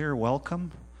visitors here,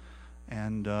 welcome.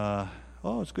 And,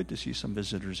 it's good to see some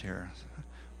visitors here.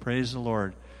 Praise the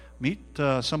Lord. Meet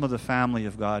some of the family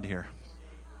of God here.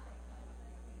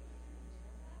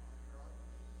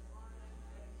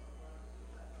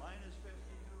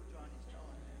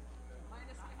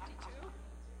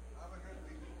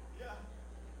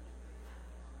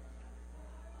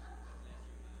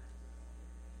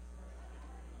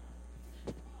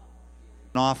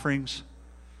 Offerings.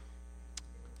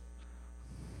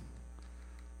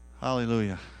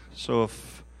 Hallelujah. So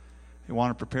if you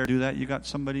want to prepare to do that, you got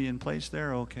somebody in place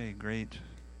there? Okay, great.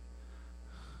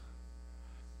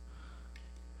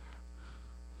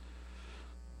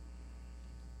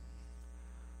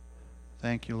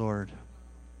 Thank you, Lord.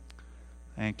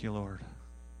 Thank you, Lord.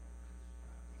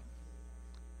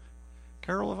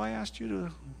 Carol, have I asked you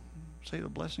to say the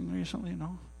blessing recently?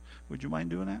 No? Would you mind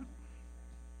doing that?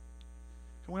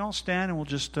 Can we all stand and we'll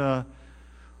just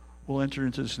we'll enter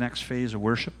into this next phase of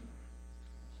worship?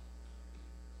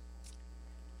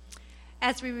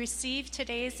 As we receive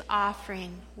today's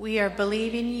offering, we are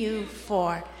believing you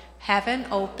for heaven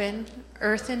open,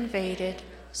 earth invaded,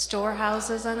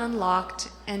 storehouses unlocked,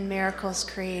 and miracles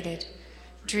created,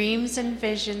 dreams and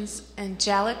visions,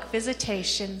 angelic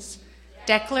visitations,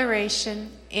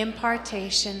 declaration,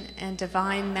 impartation, and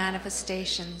divine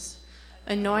manifestations,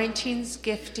 anointings,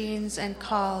 giftings, and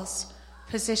calls,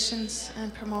 positions,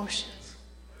 and promotions,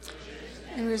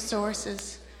 and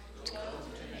resources,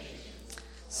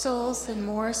 souls and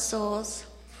more souls,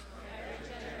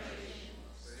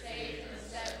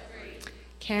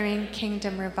 carrying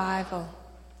kingdom revival.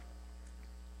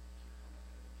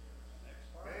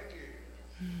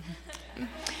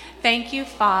 Thank you,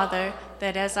 Father,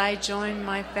 that as I join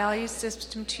my value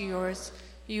system to yours,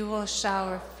 you will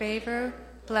shower favor,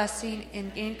 blessing,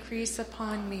 and increase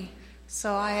upon me,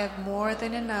 so I have more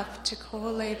than enough to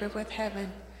co-labor with heaven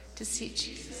to see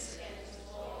Jesus.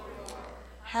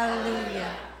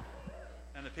 Hallelujah.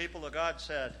 And the people of God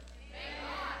said, Amen.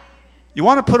 You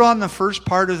want to put on the first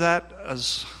part of that,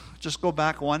 as just go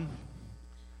back one.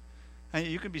 And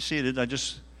you can be seated.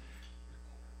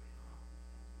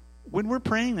 When we're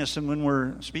praying this and when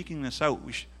we're speaking this out,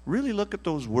 we should really look at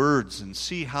those words and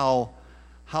see how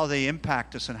they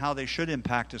impact us and how they should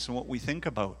impact us and what we think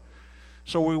about.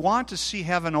 So we want to see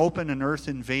heaven open and earth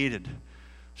invaded,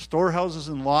 storehouses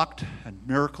unlocked and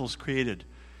miracles created.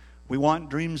 We want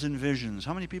dreams and visions.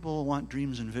 How many people want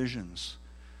dreams and visions?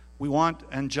 We want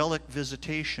angelic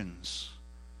visitations.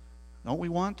 Don't we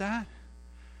want that?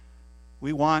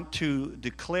 We want to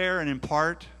declare and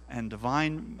impart and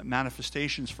divine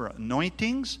manifestations for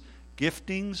anointings,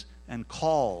 giftings, and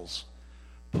calls,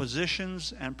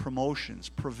 positions and promotions,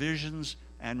 provisions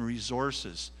and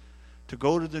resources to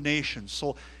go to the nations.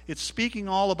 So it's speaking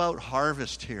all about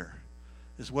harvest here,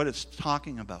 is what it's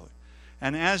talking about.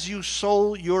 And as you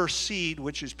sow your seed,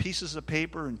 which is pieces of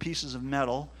paper and pieces of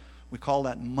metal, we call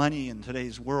that money in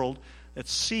today's world,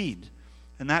 it's seed.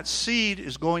 And that seed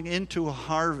is going into a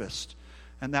harvest.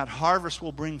 And that harvest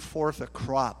will bring forth a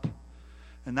crop.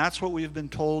 And that's what we've been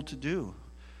told to do.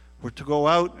 We're to go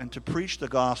out and to preach the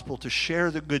gospel, to share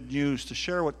the good news, to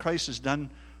share what Christ has done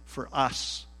for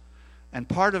us. And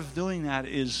part of doing that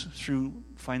is through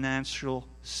financial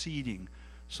seeding,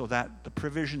 so that the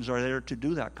provisions are there to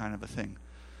do that kind of a thing.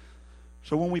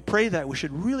 So when we pray that, we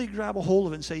should really grab a hold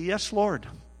of it and say, yes, Lord,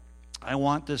 I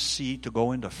want this seed to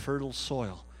go into fertile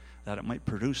soil, that it might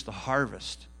produce the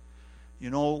harvest.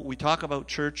 You know, we talk about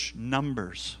church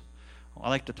numbers. I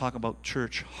like to talk about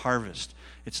church harvest.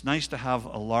 It's nice to have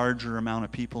a larger amount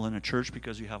of people in a church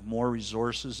because you have more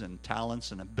resources and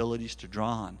talents and abilities to draw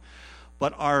on.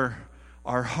 But our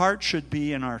heart should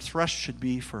be and our thrust should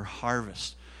be for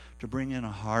harvest, to bring in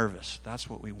a harvest. That's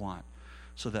what we want,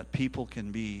 so that people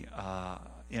can be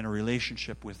in a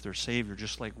relationship with their Savior,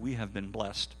 just like we have been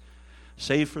blessed.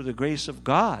 Saved for the grace of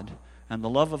God and the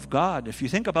love of God. If you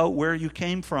think about where you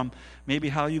came from, maybe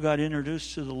how you got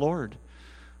introduced to the Lord,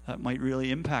 that might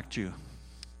really impact you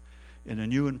in a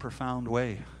new and profound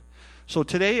way. So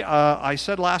today, I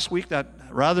said last week that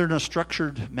rather than a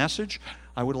structured message,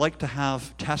 I would like to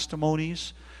have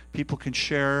testimonies. People can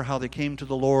share how they came to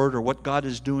the Lord or what God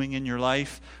is doing in your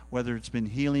life, whether it's been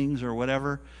healings or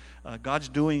whatever. God's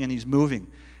doing and He's moving.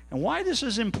 And why this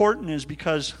is important is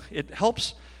because it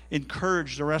helps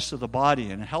encourage the rest of the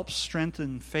body and it helps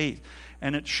strengthen faith.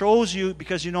 And it shows you,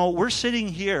 because, you know, we're sitting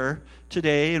here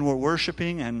today and we're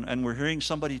worshiping and we're hearing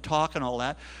somebody talk and all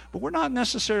that, but we're not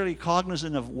necessarily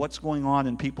cognizant of what's going on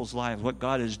in people's lives, what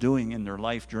God is doing in their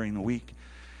life during the week.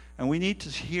 And we need to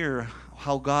hear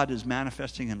how God is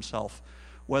manifesting Himself,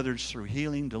 whether it's through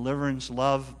healing, deliverance,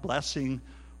 love, blessing,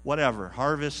 whatever,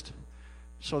 harvest.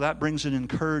 So that brings an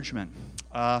encouragement.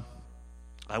 I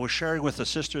was sharing with a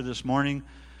sister this morning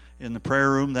in the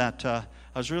prayer room that I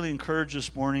was really encouraged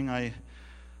this morning.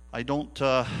 I don't,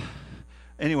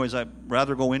 anyways, I'd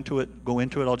rather go into it.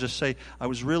 I'll just say I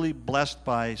was really blessed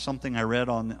by something I read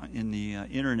in the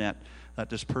internet that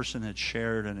this person had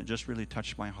shared, and it just really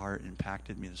touched my heart and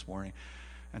impacted me this morning.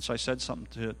 And so I said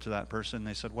something to that person, and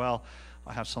they said, well,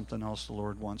 I have something else the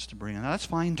Lord wants to bring. And that's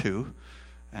fine too.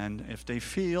 And if they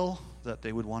feel that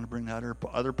they would want to bring that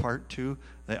other part too,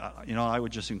 I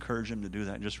would just encourage them to do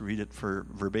that and just read it for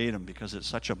verbatim, because it's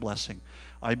such a blessing.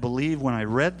 I believe when I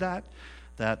read that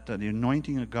the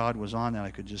anointing of God was on that.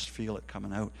 I could just feel it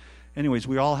coming out. Anyways,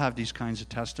 we all have these kinds of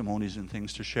testimonies and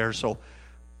things to share. So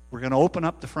we're going to open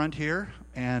up the front here,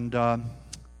 and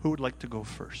who would like to go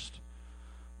first?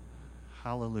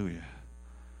 Hallelujah.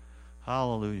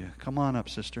 Hallelujah. Come on up,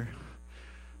 sister.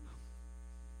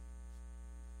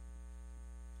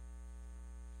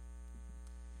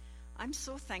 I'm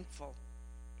so thankful.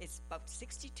 It's about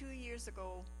 62 years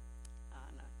ago,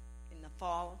 in the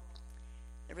fall.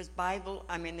 There was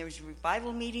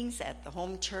revival meetings at the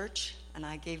home church, and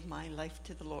I gave my life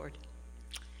to the Lord.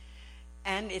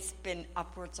 And it's been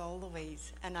upwards all the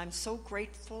ways. And I'm so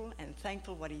grateful and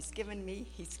thankful what He's given me.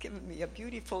 He's given me a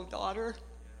beautiful daughter.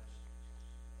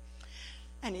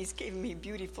 And He's given me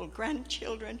beautiful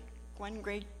grandchildren. One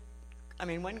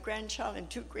grandchild and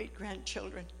 2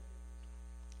 great-grandchildren.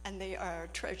 And they are a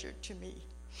treasure to me.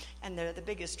 And they're the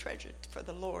biggest treasure for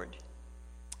the Lord.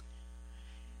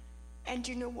 And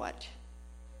you know what?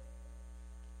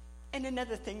 And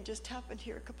another thing just happened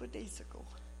here a couple of days ago.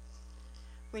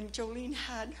 When Jolene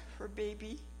had her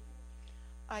baby,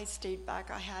 I stayed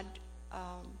back. I had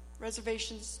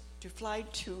reservations to fly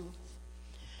to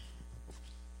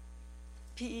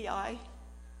PEI.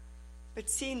 But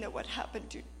seeing that what happened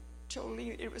to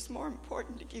Jolene, it was more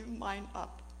important to give mine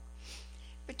up.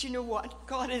 But you know what?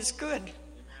 God is good.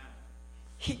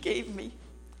 He gave me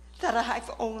that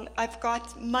I've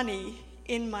got money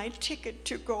in my ticket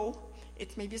to go.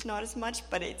 It's not as much,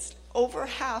 but it's over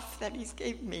half that He's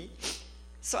gave me.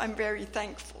 So I'm very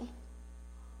thankful.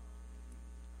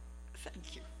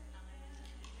 Thank you.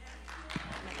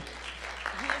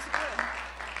 He is good.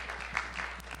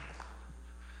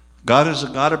 God is a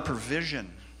God of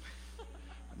provision.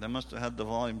 That must have had the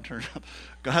volume turned up.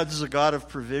 God is a God of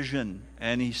provision,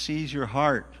 and He sees your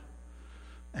heart.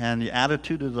 And the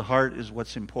attitude of the heart is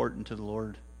what's important to the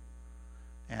Lord.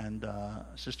 And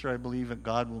sister, I believe that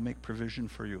God will make provision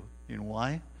for you. You know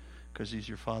why? Because He's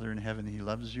your Father in heaven. He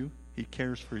loves you. He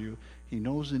cares for you. He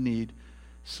knows the need.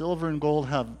 Silver and gold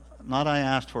have not I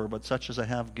asked for, but such as I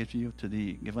have give unto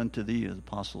thee, as the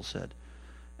apostle said.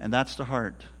 And that's the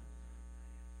heart.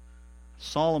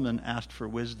 Solomon asked for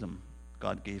wisdom.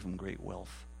 God gave him great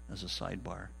wealth as a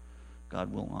sidebar.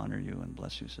 God will honor you and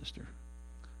bless you, sister.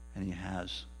 And He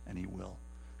has, and He will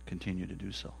continue to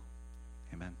do so.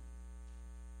 Amen.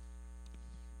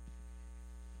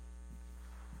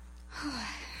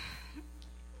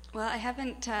 Well, I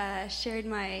haven't shared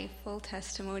my full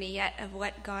testimony yet of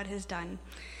what God has done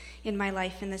in my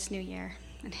life in this new year.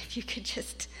 And if you could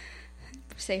just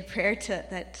say a prayer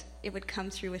that it would come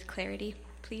through with clarity,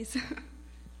 please.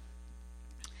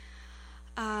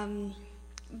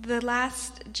 The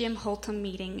last Jim Holtom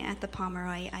meeting at the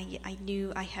Pomeroy, I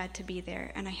knew I had to be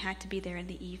there, and I had to be there in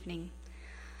the evening,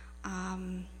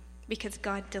 because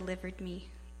God delivered me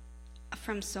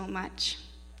from so much.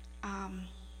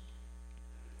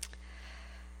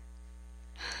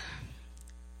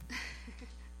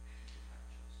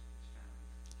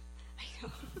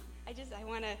 I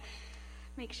want to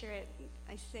make sure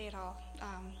I say it all.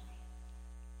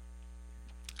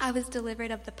 I was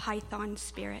delivered of the python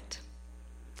spirit,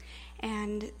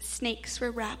 and snakes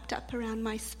were wrapped up around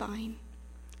my spine.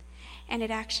 And it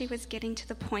actually was getting to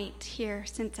the point here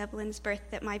since Evelyn's birth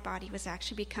that my body was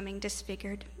actually becoming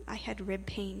disfigured. I had rib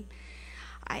pain.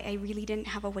 I really didn't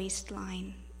have a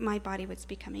waistline. My body was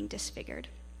becoming disfigured.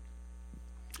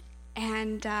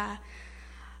 And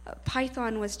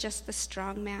Python was just the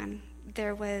strong man.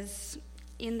 There was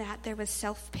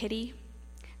self-pity,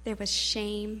 there was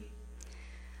shame,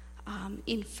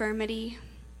 infirmity,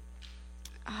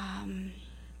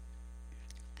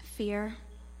 fear.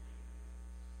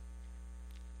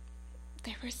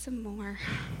 There were some more.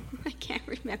 I can't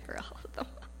remember all of them.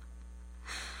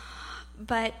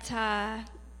 But I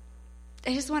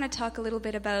just want to talk a little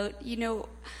bit about,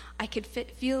 I could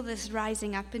feel this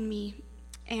rising up in me,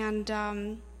 and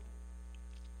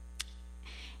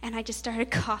I just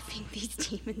started coughing these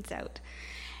demons out.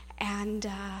 And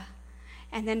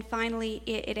then finally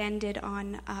it ended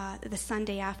on the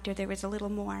Sunday after. There was a little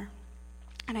more.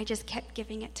 And I just kept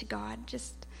giving it to God.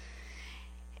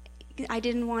 I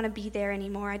didn't want to be there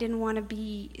anymore. I didn't want to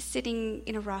be sitting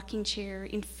in a rocking chair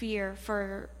in fear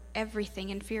for everything,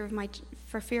 in fear of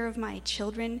my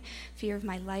children, fear of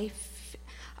my life,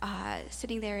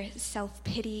 sitting there,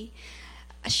 self-pity,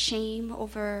 a shame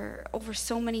over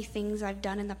so many things I've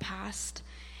done in the past,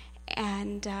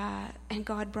 and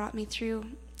God brought me through.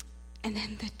 And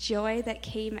then the joy that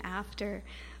came after,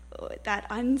 that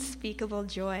unspeakable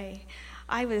joy.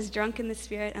 I was drunk in the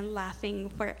Spirit and laughing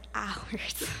for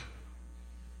hours.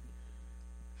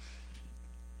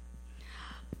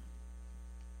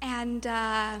 And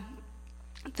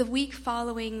the week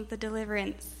following the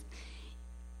deliverance,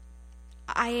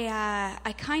 I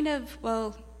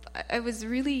was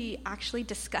really actually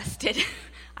disgusted.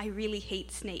 I really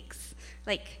hate snakes.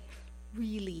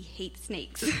 Really hate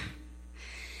snakes.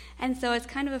 And so I was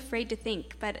kind of afraid to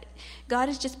think, but God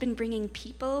has just been bringing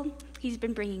people. He's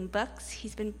been bringing books.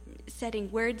 He's been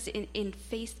setting words in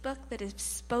Facebook that have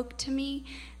spoke to me,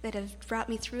 that have brought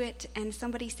me through it. And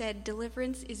somebody said,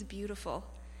 deliverance is beautiful.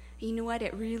 You know what?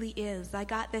 It really is. I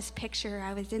got this picture.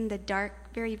 I was in the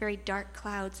dark, very, very dark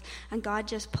clouds, and God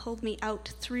just pulled me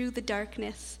out through the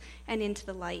darkness and into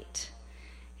the light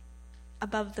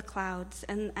above the clouds,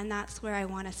 and that's where I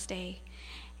want to stay.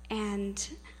 And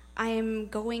I am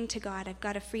going to God. I've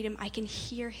got a freedom. I can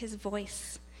hear his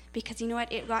voice, because you know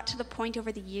what? It got to the point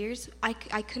over the years, I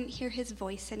couldn't hear his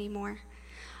voice anymore.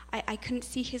 I couldn't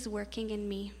see his working in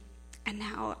me, and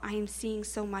now I am seeing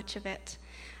so much of it.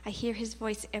 I hear his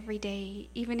voice every day,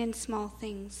 even in small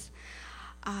things.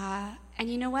 And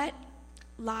you know what?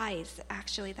 Lies,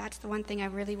 actually, that's the one thing I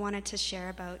really wanted to share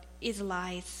about, is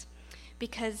lies.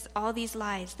 Because all these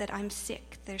lies that I'm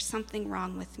sick, there's something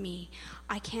wrong with me,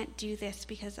 I can't do this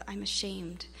because I'm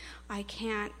ashamed, I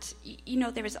can't,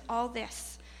 there was all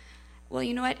this. Well,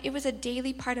 you know what? It was a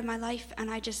daily part of my life, and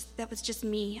that was just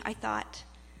me, I thought.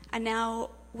 And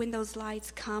now, when those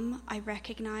lies come, I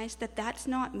recognize that that's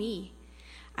not me.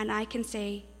 And I can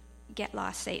say, get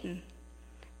lost, Satan,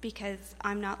 because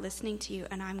I'm not listening to you,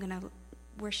 and I'm going to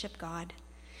worship God.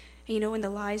 And when the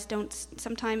lies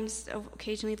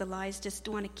occasionally the lies just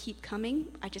want to keep coming,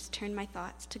 I just turn my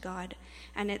thoughts to God.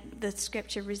 And the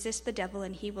scripture, resist the devil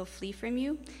and he will flee from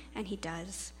you, and he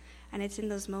does. And it's in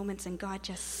those moments, and God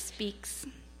just speaks.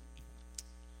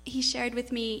 He shared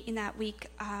with me in that week,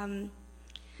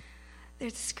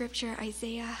 there's a scripture,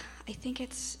 Isaiah, I think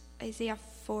it's Isaiah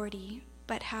 40,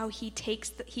 but how he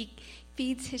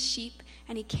feeds his sheep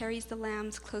and he carries the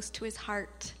lambs close to his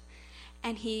heart,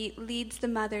 and he leads the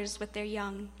mothers with their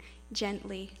young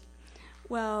gently.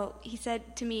 Well, he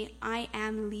said to me, I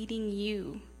am leading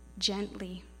you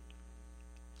gently.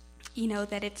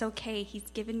 That it's okay. He's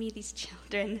given me these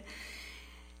children,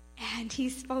 and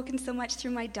he's spoken so much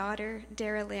through my daughter,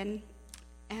 Dara Lynn,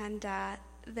 and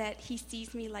that he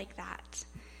sees me like that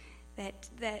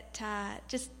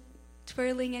just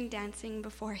twirling and dancing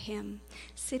before him,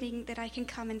 that I can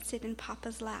come and sit in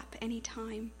Papa's lap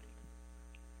anytime.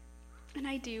 And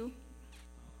I do.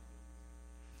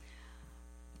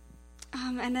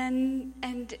 And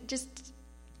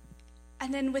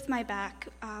then with my back,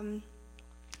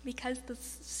 because the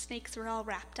snakes were all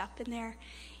wrapped up in there,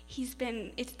 it's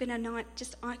been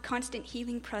a constant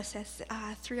healing process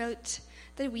throughout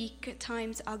the week. At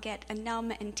times I'll get a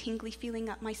numb and tingly feeling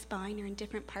up my spine or in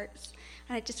different parts,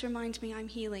 and it just reminds me I'm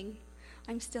healing.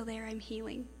 I'm still there, I'm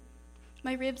healing.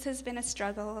 My ribs has been a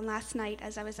struggle, and last night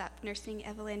as I was up nursing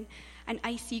Evelyn, an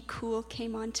icy cool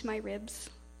came onto my ribs.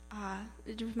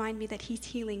 It reminded me that he's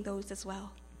healing those as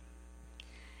well.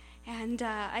 And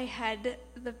I had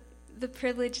the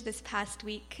privilege this past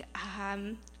week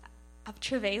of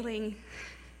travailing,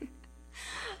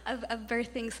 of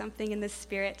birthing something in the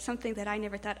Spirit, something that I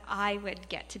never thought I would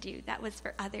get to do. That was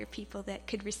for other people that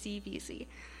could receive easy.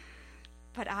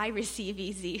 But I receive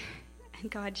easy, and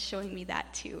God's showing me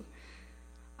that too.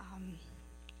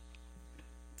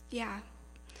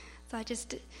 So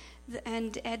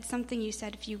and Ed, something you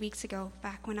said a few weeks ago,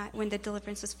 back when the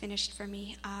deliverance was finished for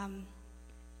me,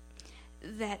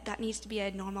 that needs to be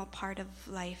a normal part of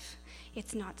life.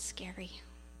 It's not scary.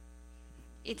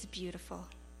 It's beautiful.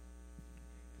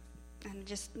 And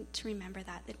just to remember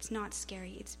that it's not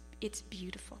scary. It's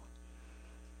beautiful,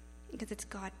 because it's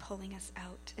God pulling us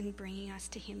out and bringing us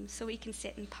to Him so we can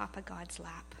sit in Papa God's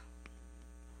lap.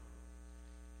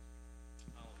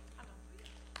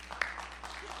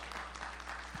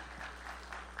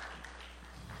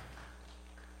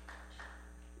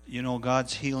 You know,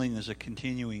 God's healing is a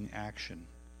continuing action.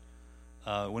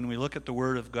 When we look at the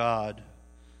Word of God,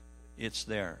 it's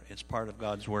there. It's part of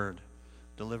God's Word.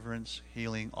 Deliverance,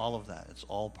 healing, all of that. It's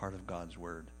all part of God's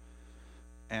Word.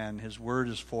 And His Word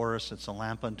is for us. It's a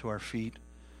lamp unto our feet.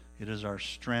 It is our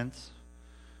strength.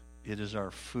 It is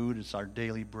our food. It's our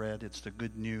daily bread. It's the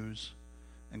good news.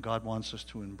 And God wants us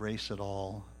to embrace it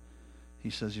all.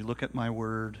 He says, you look at my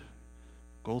Word,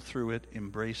 go through it,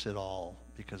 embrace it all,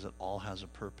 because it all has a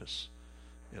purpose.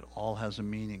 It all has a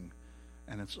meaning.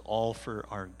 And it's all for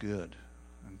our good.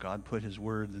 And God put His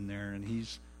Word in there, and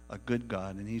He's a good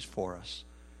God, and He's for us.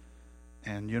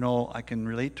 And, you know, I can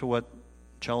relate to what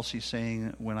Chelsea's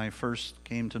saying. When I first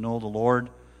came to know the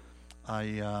Lord,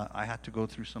 I had to go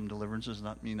through some deliverances.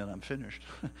 Not mean that I'm finished.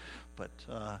 But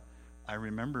I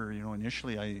remember, you know,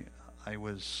 initially I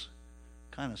was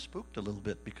kind of spooked a little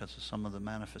bit because of some of the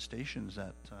manifestations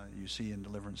that you see in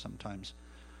deliverance sometimes.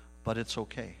 But it's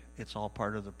okay. It's all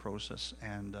part of the process.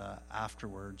 And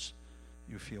afterwards,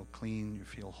 you feel clean, you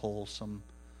feel wholesome,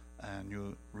 and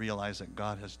you realize that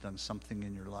God has done something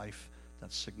in your life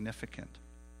that's significant.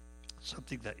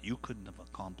 Something that you couldn't have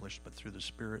accomplished, but through the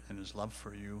Spirit and His love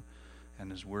for you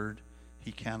and His Word,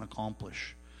 He can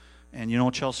accomplish. And you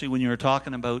know, Chelsea, when you were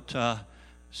talking about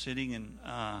sitting in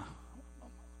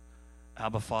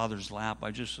Abba Father's lap,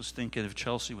 I just was thinking of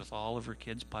Chelsea with all of her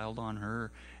kids piled on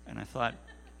her, and I thought,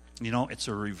 you know, it's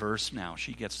a reverse now.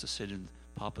 She gets to sit in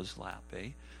Papa's lap,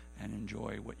 and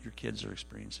enjoy what your kids are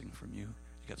experiencing from you.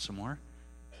 You got some more?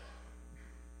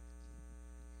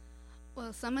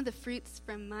 Well, some of the fruits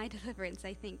from my deliverance,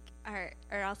 I think, are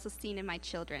also seen in my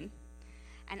children.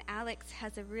 And Alex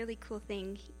has a really cool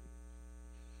thing.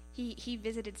 He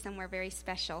visited somewhere very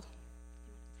special.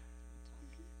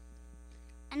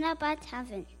 And about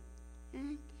heaven.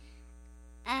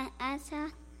 I saw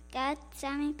God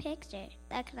saw me picture,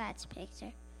 like God's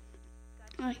picture.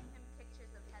 God sent him pictures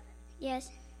of heaven.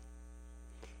 Yes.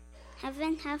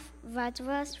 Heaven have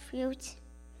vegetables, fruits.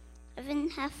 Heaven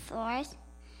have floors,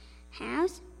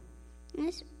 house,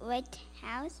 this white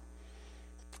house.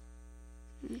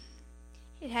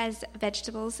 It has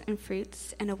vegetables and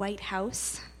fruits and a white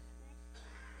house.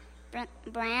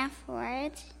 Brown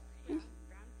floors.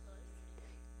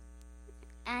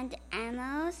 And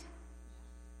animals,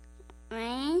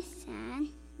 rain, sun,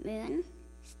 moon,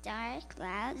 stars,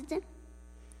 clouds,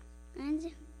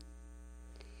 and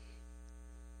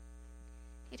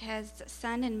it has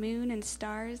sun and moon and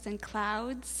stars and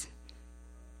clouds.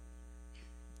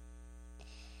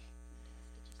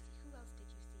 Who else did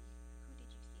you see? Who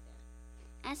did you see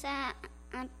there? I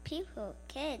saw people,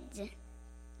 kids. And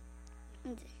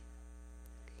anything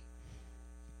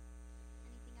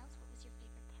else? What was your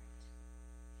favorite part?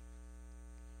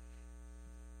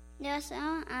 there's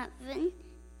all oven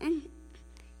and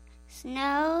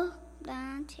snow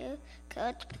down to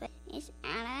cold place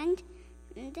island.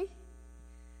 And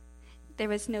there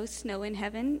was no snow in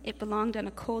heaven. It belonged on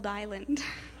a cold island.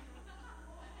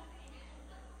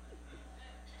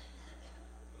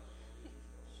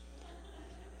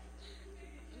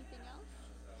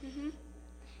 Anything else?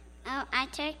 Oh, I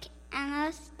took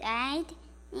almost died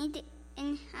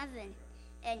in heaven,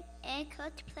 and a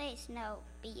cold place no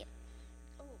be.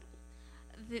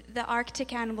 the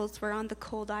Arctic animals were on the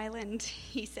cold island.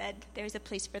 He said there's a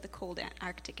place for the cold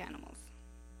Arctic animals.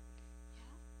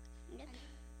 Yep.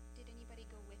 Did anybody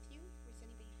go with you? Was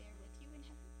anybody there with you in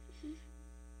heaven?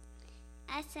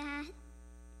 I saw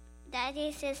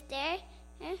Daddy's sister,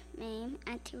 her name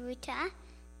Auntie Ruta.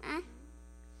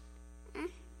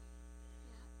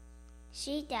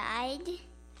 She died.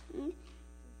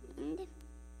 And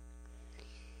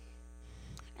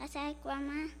I saw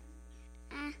Grandma.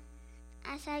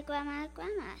 I saw Grandma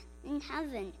in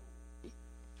heaven.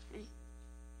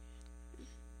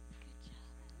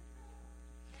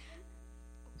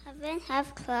 Heaven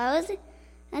have clothes,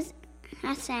 has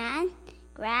sand,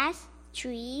 grass,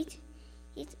 trees,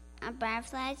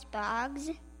 butterflies, bugs.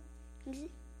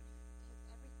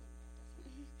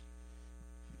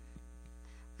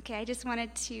 Okay, I just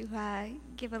wanted to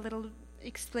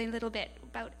explain a little bit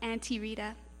about Auntie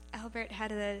Rita. Albert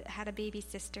had a baby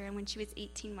sister, and when she was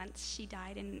 18 months, she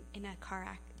died in a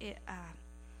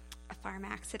farm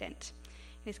accident.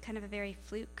 It was kind of a very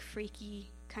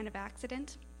freaky kind of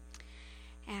accident,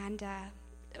 and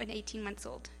when 18 months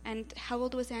old. And how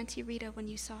old was Auntie Rita when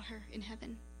you saw her in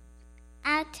heaven?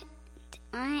 At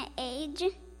my age.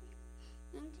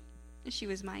 She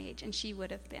was my age, and she would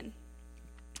have been.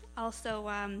 Also,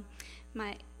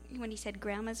 when he said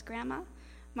Grandma's grandma,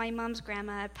 my mom's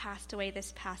grandma passed away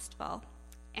this past fall.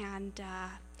 And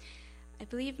I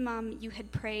believe, Mom, you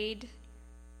had prayed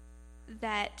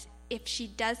that if she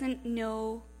doesn't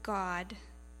know God,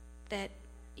 that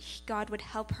God would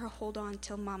help her hold on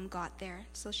till Mom got there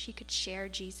so she could share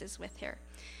Jesus with her.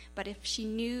 But if she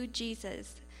knew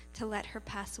Jesus, to let her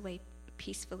pass away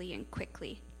peacefully and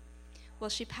quickly. Well,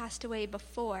 she passed away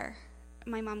before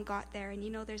my mom got there,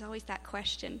 and there's always that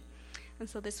question. And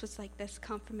so this was like this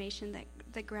confirmation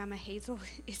that Grandma Hazel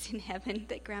is in heaven,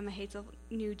 that Grandma Hazel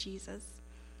knew Jesus.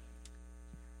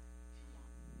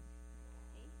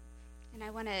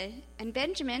 And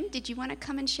Benjamin, did you want to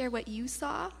come and share what you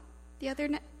saw the other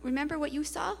night? Remember what you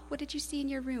saw? What did you see in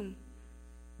your room?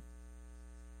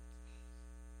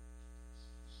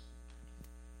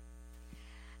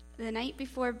 The night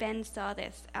before Ben saw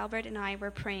this, Albert and I were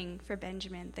praying for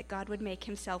Benjamin, that God would make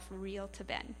himself real to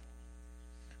Ben.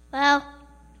 Well,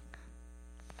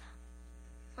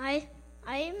 I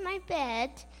in my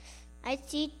bed, I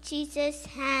see Jesus'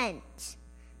 hands.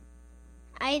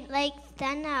 I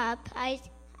stand up.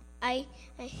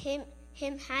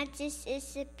 Him had just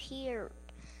disappeared.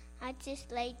 I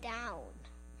just lay down,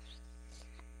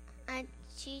 and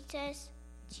Jesus'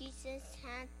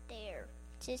 hand there,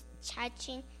 just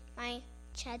touching my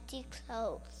chatty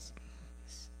clothes.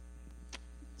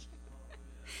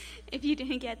 If you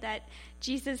didn't get that,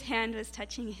 Jesus' hand was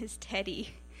touching his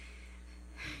teddy.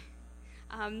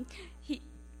 You have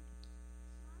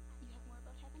more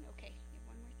about heaven? Okay, you have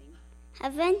one more thing?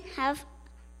 Heaven have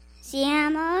sea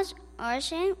animals,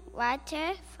 ocean,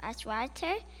 water, fresh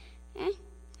water,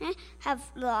 have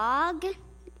log,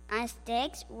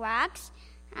 sticks, rocks,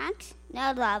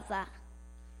 no lava.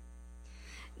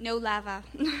 No lava.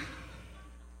 All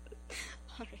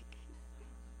right.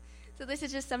 So this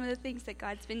is just some of the things that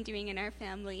God's been doing in our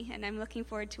family, and I'm looking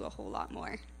forward to a whole lot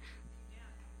more.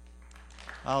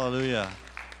 Hallelujah.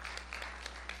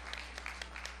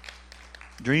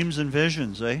 Dreams and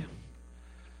visions, eh?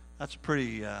 That's a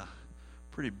pretty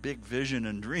big vision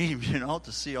and dream,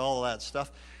 to see all that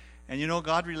stuff. And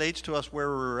God relates to us where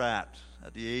we're at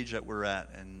the age that we're at,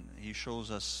 and He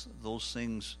shows us those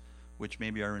things which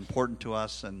maybe are important to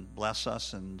us and bless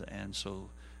us, and so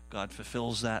God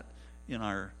fulfills that in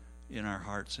our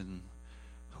hearts. And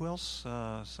who else?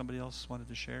 Somebody else wanted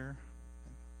to share?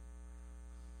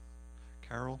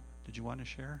 Carol, did you want to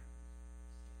share?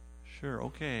 Sure.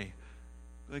 Okay.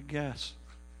 Good guess.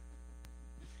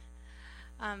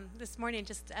 This morning,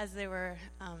 just as they were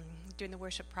doing the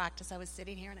worship practice, I was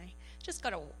sitting here and I just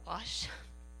got a wash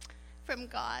from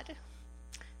God.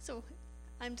 So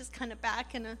I'm just kind of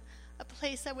back in a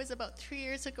place I was about 3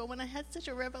 years ago when I had such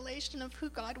a revelation of who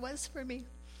God was for me.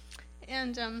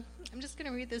 And I'm just going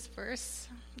to read this verse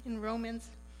in Romans.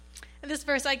 And this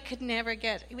verse I could never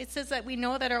get. It says that we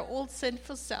know that our old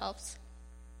sinful selves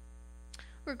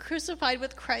were crucified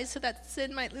with Christ so that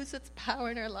sin might lose its power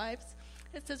in our lives.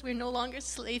 It says we're no longer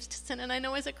slaves to sin. And I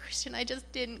know as a Christian I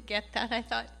just didn't get that. I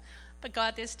thought, but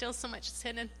God, there's still so much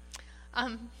sin.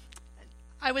 And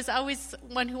I was always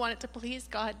one who wanted to please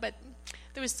God, but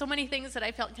there was so many things that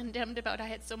I felt condemned about. I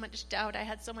had so much doubt. I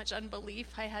had so much unbelief.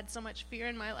 I had so much fear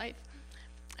in my life.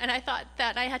 And I thought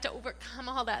that I had to overcome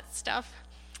all that stuff.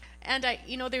 And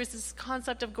there's this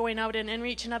concept of going out and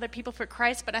reaching other people for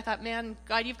Christ, but I thought, man,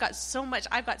 God, you've got so much.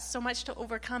 I've got so much to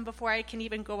overcome before I can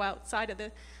even go outside of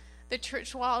the the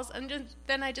church walls. And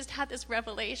then I just had this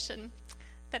revelation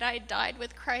that I had died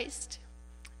with Christ,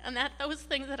 and that those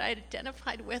things that I had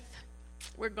identified with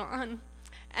were gone.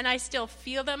 And I still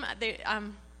feel them.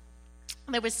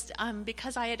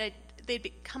 Because they'd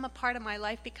become a part of my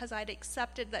life, because I had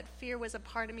accepted that fear was a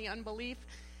part of me, unbelief,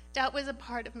 doubt was a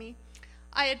part of me.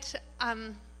 I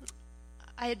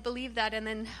had believed that, and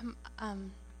then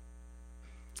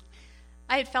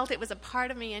I had felt it was a part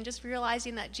of me, and just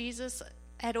realizing that Jesus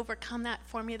had overcome that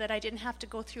for me, that I didn't have to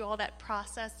go through all that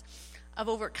process of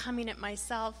overcoming it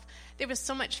myself. There was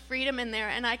so much freedom in there,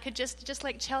 and I could just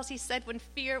like Chelsea said, when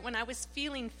I was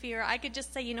feeling fear, I could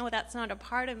just say, that's not a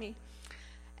part of me.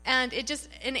 And it just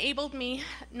enabled me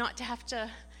not to have to,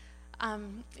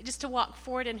 just to walk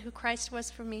forward in who Christ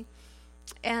was for me.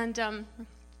 And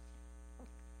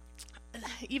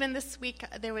even this week,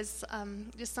 there was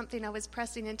just something I was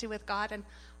pressing into with God, and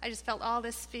I just felt all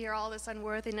this fear, all this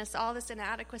unworthiness, all this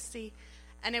inadequacy,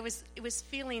 and it was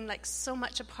feeling like so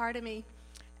much a part of me.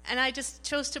 And I just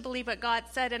chose to believe what God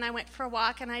said, and I went for a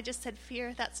walk, and I just said,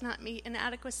 fear, that's not me,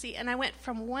 inadequacy. And I went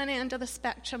from one end of the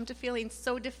spectrum to feeling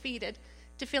so defeated,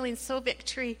 to feeling so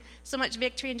much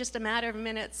victory in just a matter of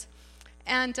minutes.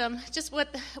 And just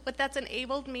what that's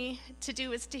enabled me to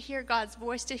do is to hear God's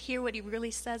voice, to hear what he really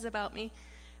says about me.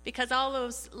 Because all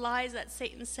those lies that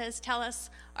Satan says tell us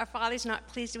our Father's not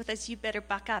pleased with us, you better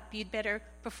buck up, you'd better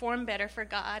perform better for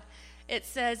God. It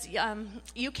says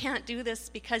you can't do this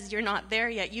because you're not there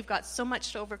yet. You've got so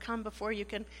much to overcome before you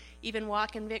can even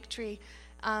walk in victory.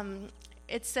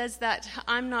 It says that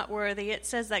I'm not worthy. It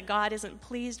says that God isn't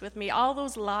pleased with me. All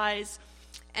those lies.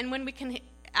 And when we can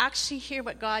actually hear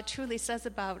what God truly says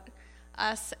about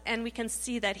us, and we can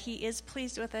see that he is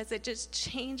pleased with us, it just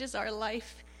changes our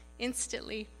life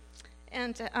instantly.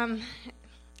 And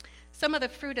some of the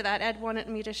fruit of that Ed wanted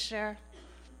me to share.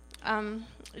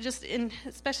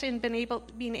 Especially in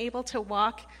being able to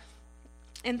walk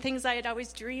in things I had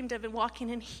always dreamed of, and walking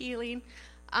in healing.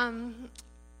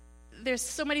 There's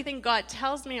so many things God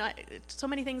tells me I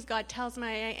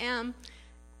am,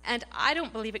 and I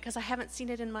don't believe it because I haven't seen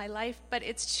it in my life, but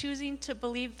it's choosing to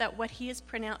believe that what he has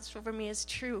pronounced over me is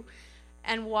true,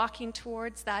 and walking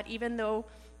towards that, even though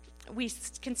we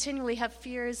continually have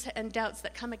fears and doubts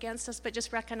that come against us, but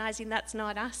just recognizing that's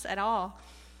not us at all.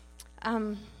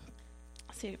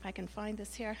 See if I can find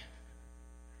this here.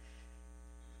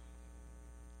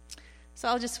 So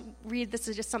I'll just read. This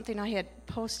is just something I had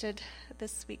posted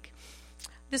this week.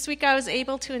 This week I was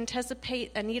able to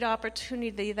anticipate a neat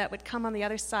opportunity that would come on the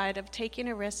other side of taking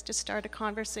a risk to start a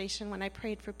conversation when I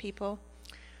prayed for people.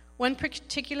 One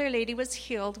particular lady was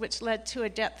healed, which led to a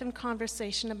depth in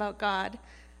conversation about God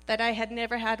that I had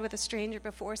never had with a stranger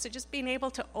before. So just being able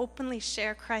to openly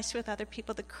share Christ with other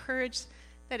people, the courage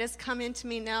that has come into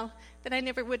me now that I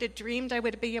never would have dreamed I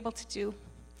would be able to do.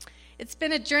 It's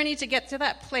been a journey to get to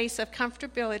that place of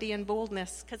comfortability and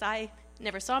boldness, because I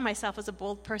never saw myself as a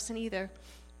bold person either.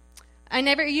 I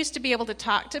never used to be able to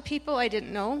talk to people I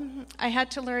didn't know. I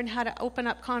had to learn how to open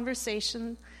up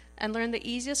conversation, and learn the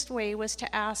easiest way was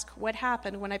to ask what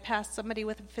happened when I passed somebody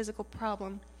with a physical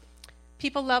problem.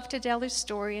 People love to tell their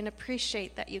story and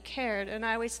appreciate that you cared, and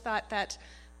I always thought that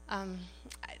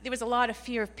there was a lot of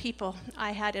fear of people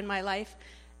I had in my life,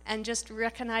 and just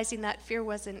recognizing that fear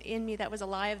wasn't in me, that was a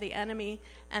lie of the enemy,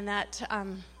 and that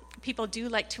people do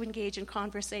like to engage in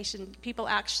conversation. People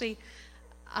actually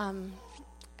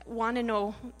want to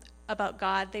know about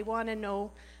God. They want to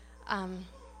know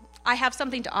I have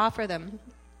something to offer them.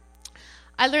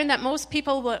 I learned that most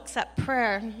people will accept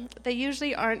prayer. They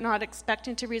usually are not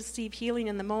expecting to receive healing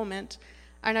in the moment,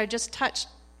 and are just touched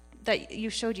that you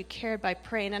showed you cared by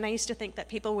praying. And I used to think that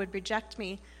people would reject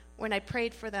me when I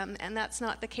prayed for them, and that's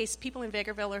not the case. People in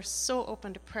Vegreville are so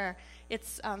open to prayer.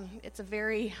 It's a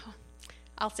very,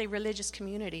 I'll say, religious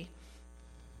community.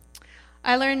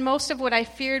 I learned most of what I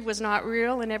feared was not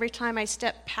real, and every time I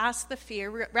stepped past the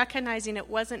fear, recognizing it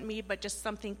wasn't me but just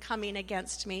something coming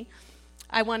against me,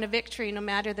 I won a victory no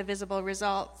matter the visible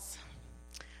results.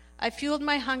 I fueled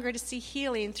my hunger to see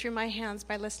healing through my hands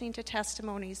by listening to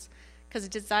testimonies, because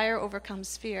desire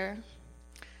overcomes fear.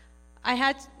 I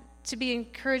had to be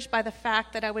encouraged by the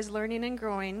fact that I was learning and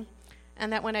growing,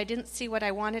 and that when I didn't see what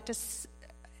I wanted to see,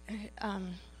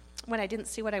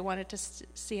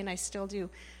 and I still do,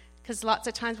 because lots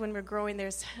of times when we're growing,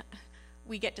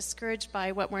 we get discouraged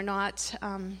by what we're not,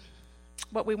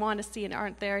 what we want to see and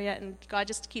aren't there yet, and God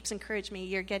just keeps encouraging me.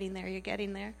 You're getting there. You're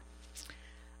getting there.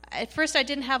 At first, I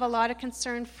didn't have a lot of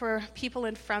concern for people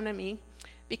in front of me,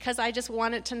 because I just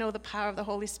wanted to know the power of the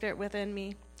Holy Spirit within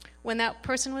me. When that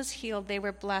person was healed, they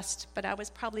were blessed, but I was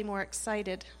probably more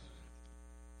excited.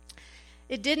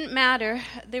 it didn't matter.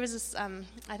 There was this,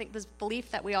 I think, this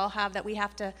belief that we all have that we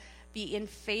have to be in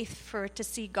faith to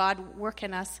see God work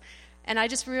in us. And I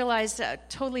just realized a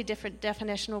totally different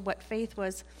definition of what faith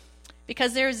was.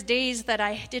 Because there's days that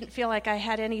I didn't feel like I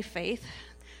had any faith,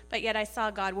 but yet I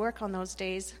saw God work on those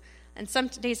days. And some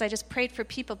days I just prayed for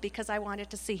people because I wanted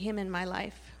to see him in my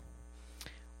life.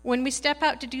 When we step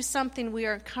out to do something we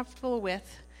are comfortable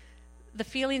with, the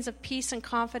feelings of peace and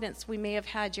confidence we may have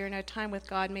had during our time with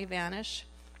God may vanish.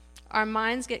 Our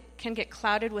minds can get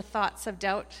clouded with thoughts of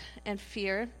doubt and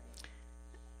fear.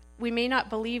 We may not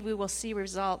believe we will see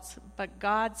results, but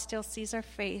God still sees our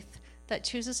faith that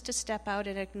chooses to step out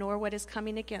and ignore what is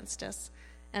coming against us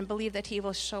and believe that he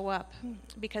will show up,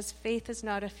 because faith is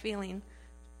not a feeling,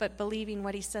 but believing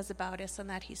what he says about us and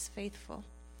that he's faithful.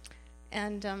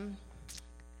 And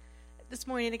this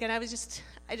morning again, I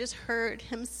just heard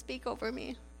him speak over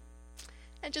me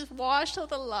and just wash all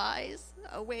the lies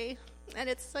away. And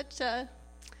it's such a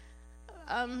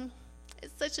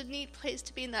neat place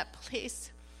to be in that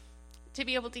place, to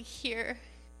be able to hear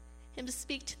him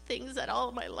speak to things that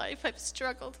all my life I've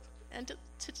struggled, and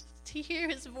to hear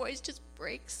his voice just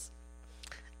breaks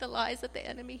the lies that the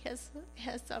enemy has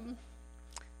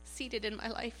seeded in my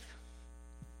life.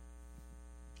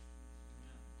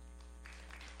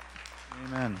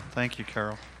 Amen. Thank you,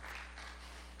 Carol.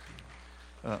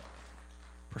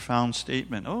 Profound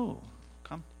statement. Oh,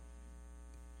 come.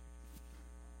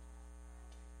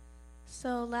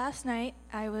 So last night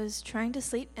I was trying to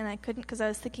sleep and I couldn't because I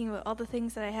was thinking about all the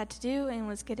things that I had to do and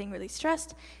was getting really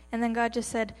stressed. And then God just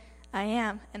said, "I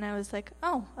am." And I was like,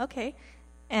 "Oh, okay."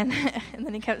 And and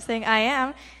then he kept saying, "I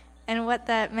am." And what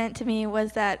that meant to me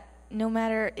was that no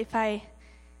matter if I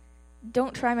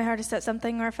don't try my hardest at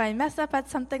something, or if I mess up at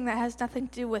something that has nothing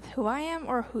to do with who I am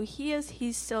or who he is,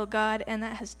 he's still God, and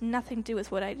that has nothing to do with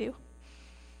what I do.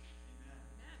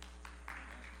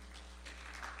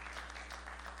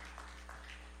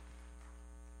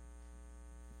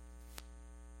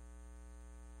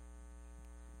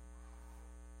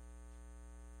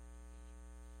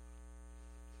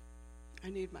 I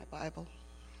need my Bible.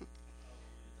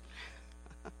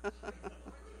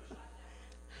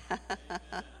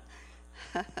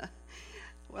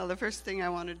 Well, the first thing I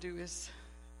want to do is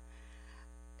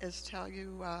tell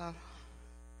you,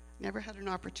 never had an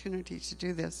opportunity to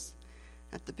do this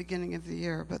at the beginning of the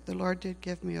year, but the Lord did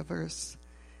give me a verse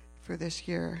for this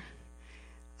year,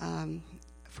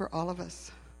 for all of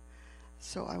us.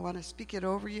 So I want to speak it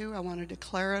over you. I want to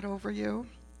declare it over you.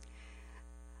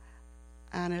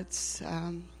 And it's,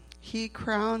 he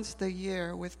crowns the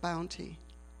year with bounty,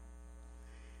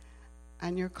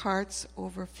 and your carts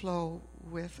overflow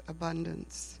with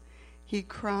abundance. He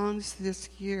crowns this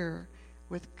year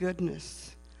with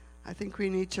goodness. I think we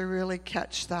need to really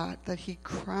catch that he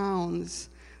crowns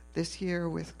this year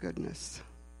with goodness.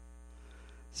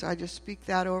 So I just speak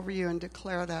that over you and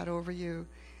declare that over you,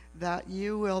 that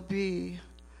you will be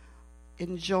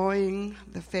enjoying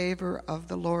the favor of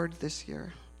the Lord this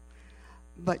year.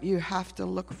 But you have to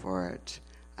look for it,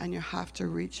 and you have to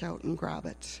reach out and grab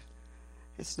it.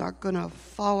 It's not going to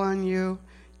fall on you.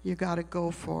 You got to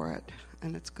go for it,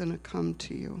 and it's going to come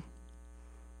to you.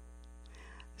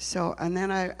 So, and then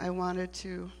I wanted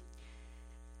to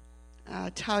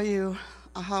tell you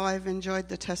how I've enjoyed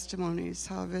the testimonies,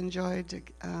 how I've enjoyed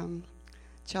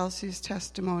Chelsea's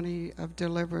testimony of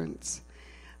deliverance.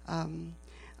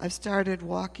 I've started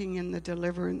walking in the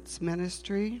deliverance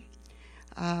ministry.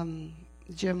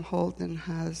 Jim Holden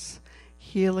has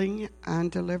healing and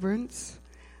deliverance.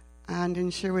 And in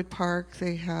Sherwood Park,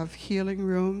 they have healing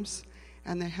rooms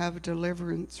and they have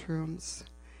deliverance rooms.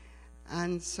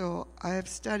 And so I have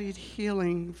studied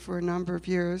healing for a number of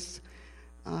years,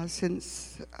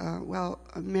 since,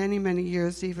 many, many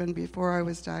years, even before I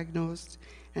was diagnosed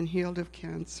and healed of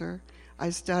cancer. I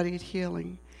studied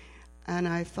healing. And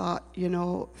I thought,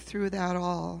 through that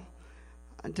all,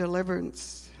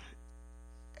 deliverance,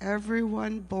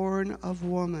 everyone born of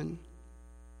woman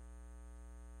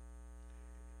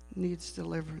needs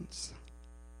deliverance.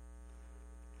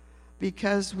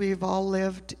 Because we've all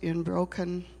lived in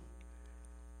brokenness,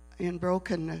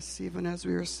 even as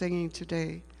we were singing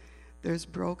today. There's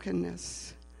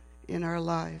brokenness in our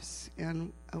lives,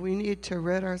 and we need to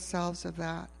rid ourselves of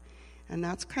that. And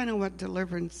that's kind of what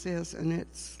deliverance is, and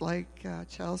it's like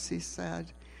Chelsea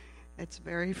said, it's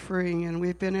very freeing, and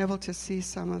we've been able to see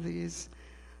some of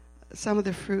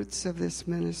the fruits of this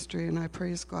ministry, and I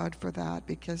praise God for that,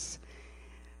 because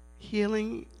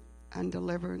healing and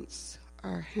deliverance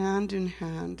are hand in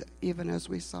hand, even as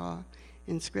we saw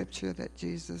in Scripture that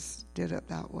Jesus did it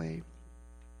that way.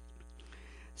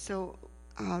 So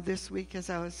this week,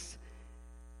 as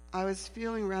I was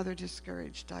feeling rather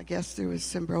discouraged. I guess there was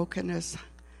some brokenness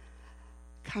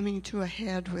coming to a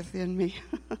head within me.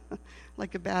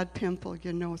 Like a bad pimple,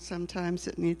 sometimes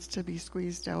it needs to be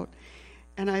squeezed out.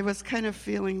 And I was kind of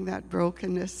feeling that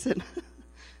brokenness. And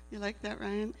you like that,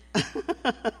 Ryan?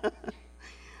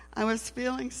 I was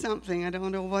feeling something. I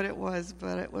don't know what it was,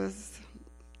 but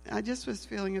I just was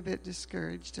feeling a bit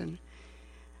discouraged. And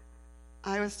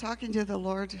I was talking to the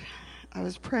Lord. I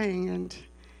was praying, and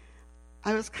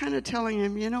I was kind of telling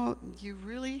him, you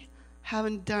really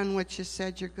haven't done what you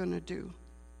said you're going to do.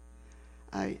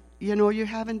 You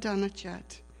haven't done it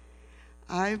yet.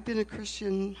 I've been a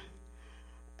Christian.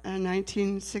 In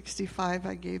 1965,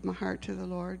 I gave my heart to the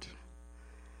Lord.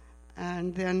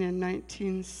 And then in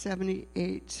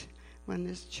 1978, when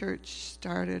this church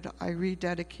started, I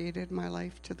rededicated my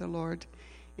life to the Lord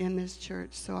in this church.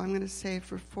 So I'm going to say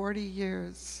for 40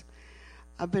 years,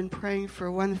 I've been praying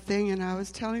for one thing, and I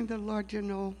was telling the Lord,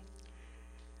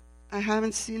 I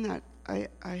haven't seen that.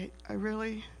 I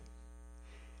really,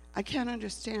 I can't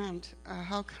understand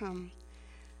how come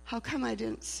I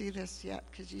didn't see this yet?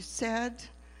 Because you said,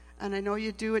 and I know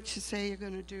you do what you say you're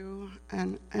going to do,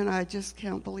 and I just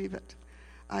can't believe it.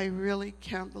 I really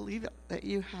can't believe it that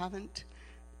you haven't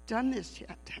done this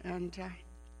yet. And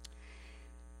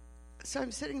so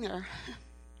I'm sitting there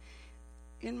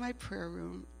in my prayer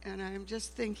room, and I'm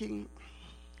just thinking,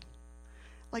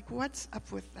 what's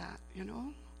up with that,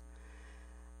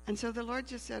 And so the Lord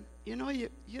just said,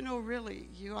 really,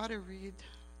 you ought to read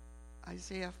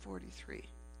Isaiah 43.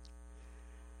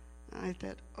 And I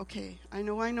thought, okay, I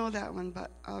know that one,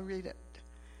 but I'll read it.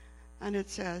 And it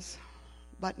says,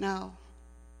 but now,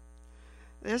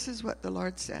 this is what the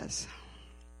Lord says.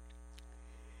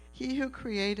 He who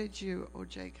created you, O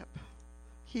Jacob,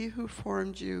 he who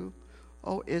formed you,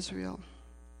 O Israel.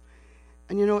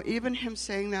 And even him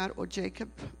saying that, O Jacob,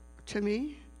 to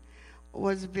me,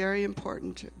 was very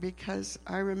important, because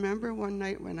I remember one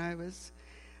night when I was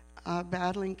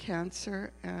battling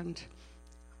cancer, and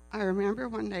I remember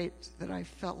one night that I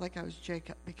felt like I was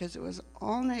Jacob, because it was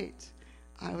all night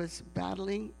I was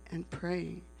battling and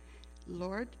praying.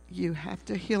 Lord, you have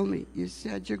to heal me. You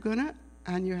said you're gonna,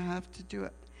 and you have to do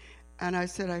it. And I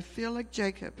said, I feel like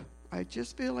Jacob. I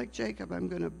just feel like Jacob. I'm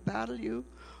going to battle you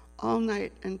all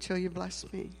night until you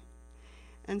bless me.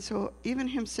 And so even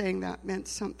him saying that meant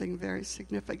something very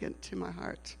significant to my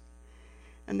heart.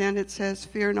 And then it says,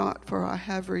 fear not, for I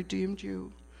have redeemed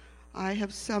you. I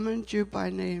have summoned you by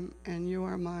name, and you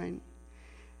are mine.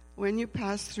 When you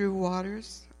pass through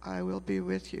waters, I will be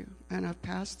with you. And I've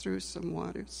passed through some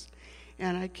waters,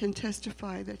 and I can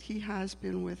testify that he has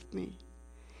been with me.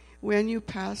 When you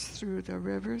pass through the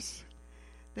rivers,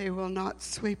 they will not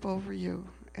sweep over you.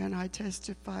 And I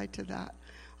testify to that.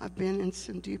 I've been in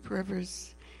some deep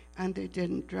rivers, and they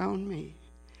didn't drown me.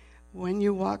 When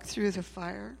you walk through the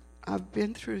fire, I've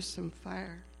been through some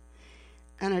fire,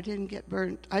 and I didn't get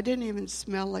burnt. I didn't even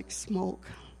smell like smoke.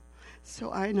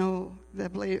 So I know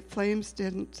the flames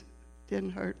didn't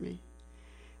hurt me.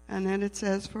 And then it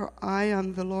says, for I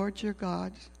am the Lord your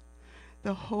God,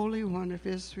 the Holy One of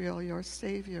Israel, your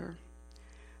Savior.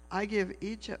 I give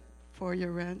Egypt for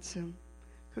your ransom,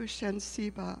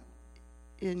 Cush-and-Seba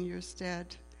in your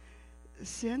stead.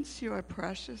 Since you are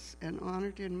precious and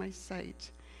honored in my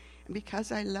sight, and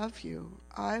because I love you,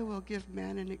 I will give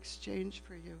man in exchange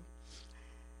for you,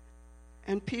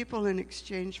 and people in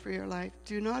exchange for your life.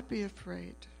 Do not be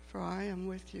afraid, for I am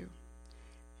with you.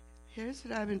 Here's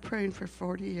what I've been praying for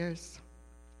 40 years.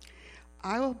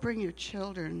 I will bring your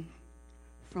children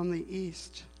from the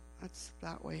east. That's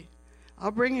that way.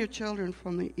 I'll bring your children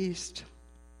from the east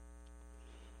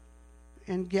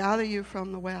and gather you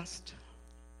from the west.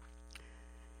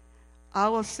 I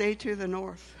will say to the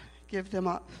north, give them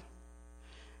up.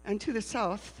 And to the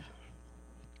south,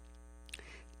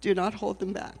 do not hold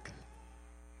them back.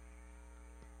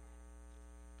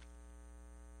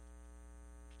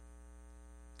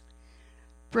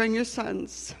 Bring your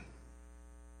sons.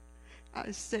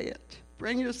 I say it.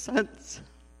 Bring your sons.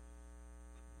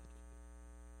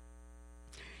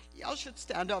 Y'all should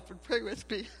stand up and pray with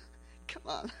me. Come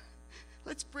on.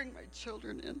 Let's bring my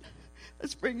children in.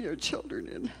 Let's bring your children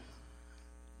in.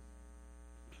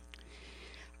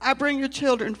 I bring your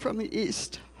children from the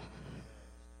east.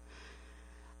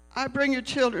 I bring your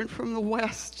children from the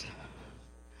west.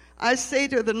 I say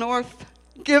to the north,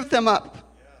 give them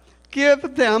up.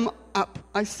 Give them up.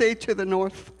 I say to the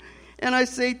north. And I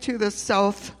say to the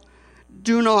south,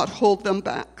 do not hold them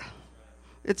back.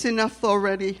 It's enough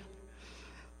already.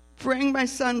 Bring my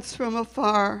sons from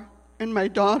afar, and my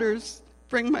daughters,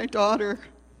 bring my daughter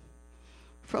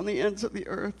from the ends of the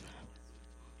earth.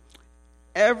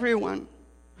 Everyone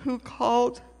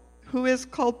who is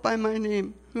called by my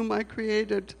name, whom I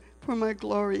created for my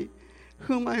glory,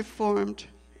 whom I formed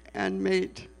and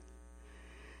made.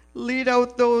 Lead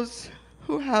out those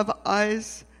who have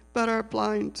eyes but are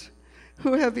blind,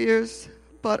 who have ears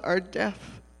but are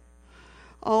deaf.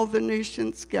 All the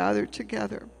nations gather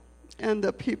together, and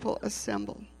the people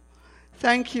assemble.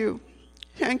 Thank you.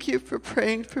 Thank you for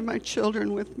praying for my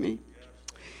children with me.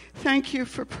 Thank you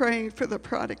for praying for the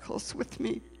prodigals with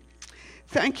me.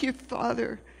 Thank you,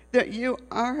 Father, that you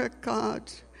are a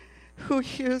God who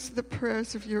hears the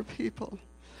prayers of your people.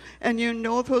 And you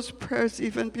know those prayers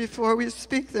even before we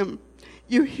speak them.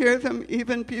 You hear them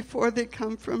even before they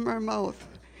come from our mouth.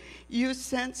 You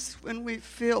sense when we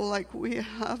feel like we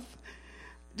have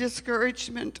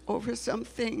discouragement over some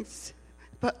things.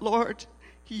 But Lord,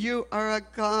 you are a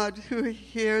God who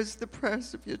hears the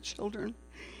prayers of your children.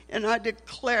 And I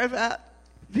declare that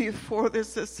before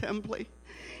this assembly.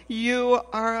 You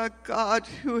are a God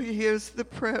who hears the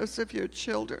prayers of your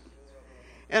children.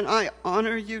 And I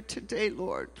honor you today,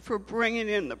 Lord, for bringing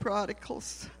in the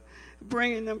prodigals,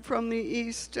 bringing them from the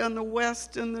east and the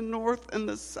west and the north and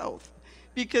the south,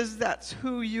 because that's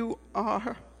who you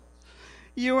are.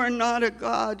 You are not a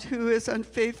God who is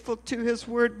unfaithful to his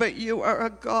word, but you are a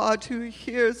God who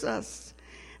hears us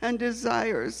and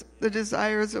desires the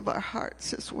desires of our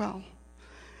hearts as well.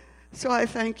 So I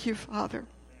thank you, Father.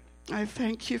 I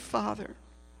thank you, Father,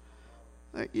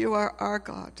 that you are our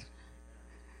God,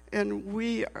 and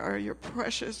we are your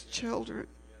precious children,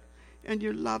 and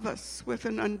you love us with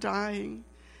an undying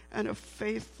and a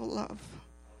faithful love.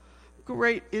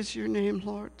 Great is your name,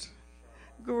 Lord.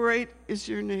 Great is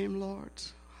your name, Lord.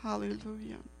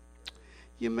 Hallelujah.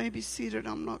 You may be seated.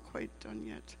 I'm not quite done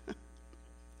yet.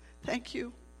 Thank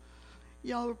you.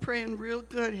 Y'all were praying real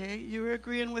good, hey? You were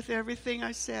agreeing with everything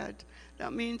I said.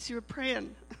 That means you're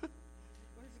praying.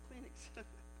 Where's the Kleenex?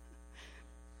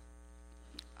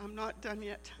 I'm not done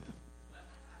yet.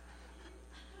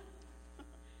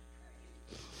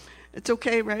 It's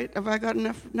okay, right? Have I got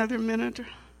another minute?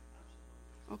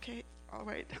 Okay, all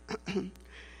right.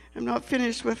 I'm not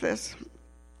finished with this.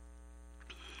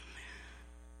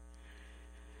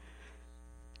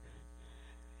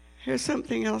 Here's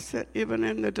something else that even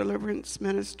in the deliverance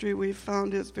ministry we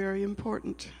found is very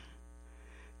important.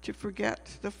 To forget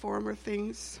the former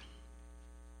things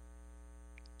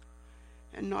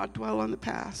and not dwell on the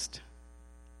past.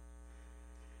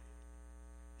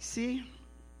 See,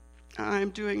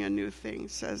 I'm doing a new thing,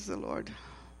 says the Lord.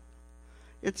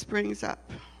 It springs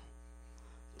up.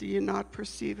 Do you not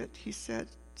perceive it? He said,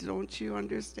 don't you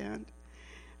understand?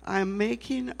 I'm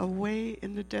making a way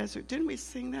in the desert. Didn't we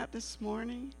sing that this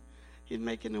morning? He's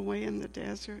making a way in the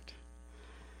desert.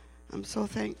 I'm so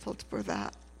thankful for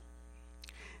that.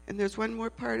 And there's one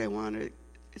more part I want to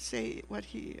say, what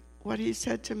he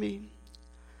said to me.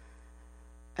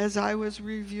 As I was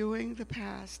reviewing the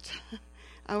past,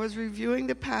 I was reviewing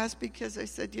the past because I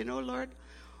said, you know, Lord,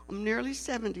 I'm nearly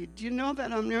 70. Do you know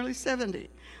that I'm nearly 70?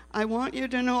 I want you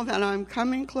to know that I'm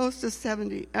coming close to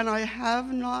 70, and I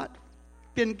have not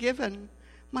been given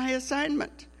my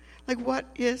assignment. Like, what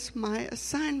is my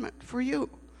assignment for you?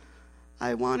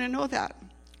 I want to know that.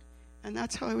 And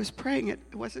that's how I was praying it.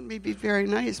 It wasn't maybe very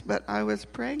nice, but I was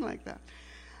praying like that.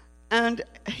 And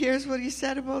here's what he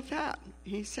said about that.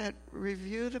 He said,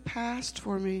 review the past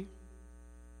for me.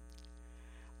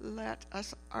 Let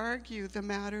us argue the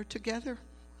matter together.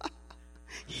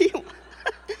 He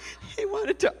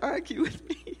wanted to argue with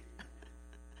me.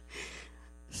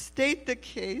 State the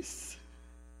case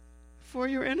for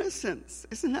your innocence.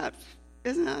 Isn't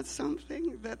that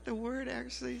something that the word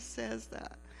actually says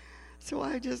that? So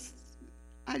I just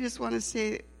want to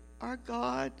say our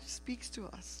God speaks to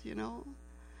us, you know,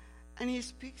 and he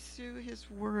speaks through his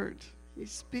word. He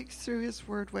speaks through his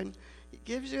word when he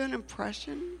gives you an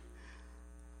impression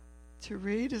to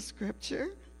read a scripture.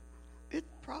 It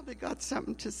probably got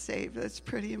something to say that's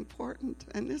pretty important.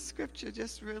 And this scripture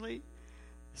just really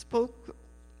spoke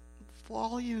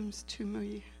volumes to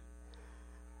me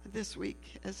this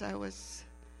week as I was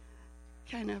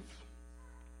kind of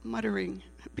muttering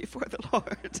before the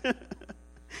Lord.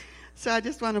 So I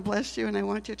just want to bless you, and I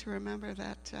want you to remember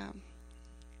that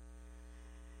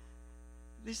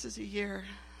this is a year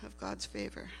of God's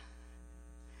favor.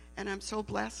 And I'm so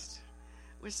blessed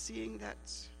with seeing that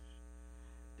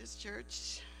this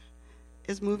church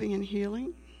is moving in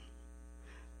healing.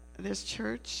 This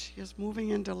church is moving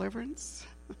in deliverance.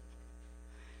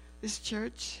 This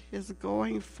church is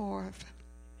going forth.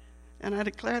 And I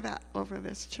declare that over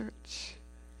this church.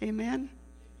 Amen?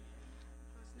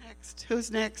 Who's next?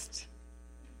 Who's next?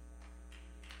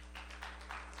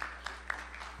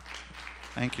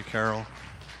 Thank you, Carol.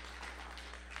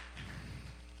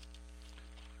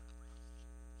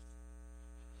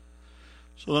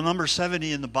 So the number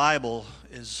 70 in the Bible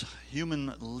is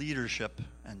human leadership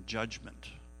and judgment.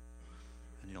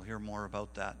 And you'll hear more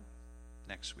about that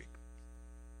next week.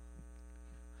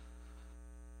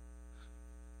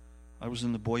 I was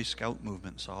in the Boy Scout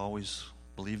movement, so I always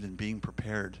believed in being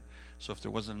prepared. So if there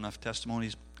wasn't enough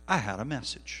testimonies, I had a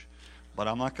message. But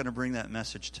I'm not going to bring that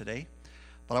message today.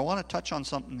 But I want to touch on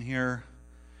something here.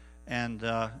 And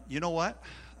you know what?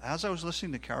 As I was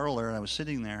listening to Carol there, and I was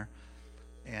sitting there,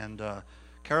 and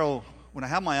Carol, when I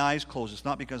have my eyes closed, it's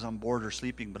not because I'm bored or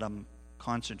sleeping, but I'm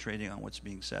concentrating on what's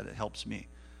being said. It helps me.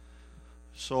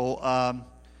 So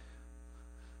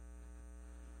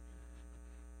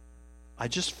I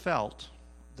just felt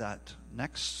that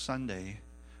next Sunday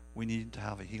we need to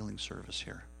have a healing service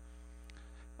here.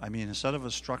 I mean, instead of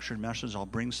a structured message, I'll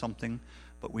bring something,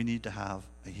 but we need to have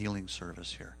a healing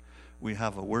service here. We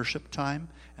have a worship time,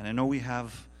 and I know we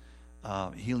have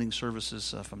healing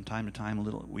services from time to time.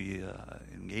 We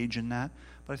engage in that,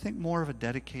 but I think more of a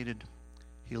dedicated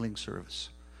healing service.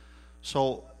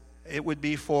 So it would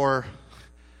be for,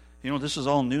 this is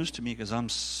all news to me because I'm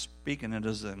speaking it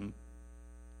as I'm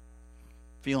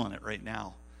feeling it right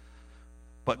now.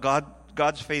 But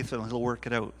God's faithful, and He'll work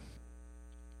it out.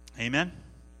 Amen?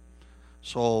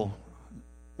 So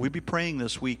we'll be praying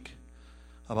this week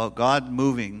about God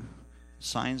moving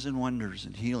signs and wonders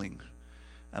and healing.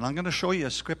 And I'm going to show you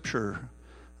a scripture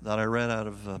that I read out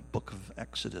of the book of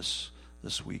Exodus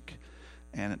this week.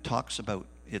 And it talks about,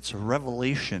 it's a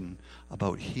revelation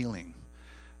about healing.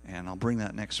 And I'll bring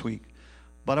that next week.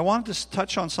 But I wanted to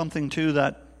touch on something too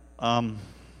that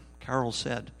Carol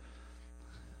said.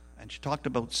 And she talked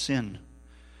about sin.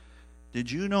 Did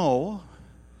you know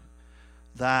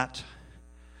that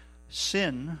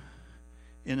sin,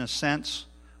 in a sense,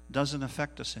 doesn't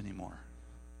affect us anymore?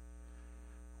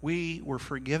 We were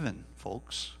forgiven,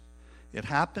 folks. It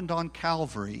happened on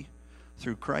Calvary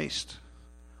through Christ.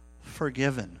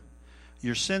 Forgiven.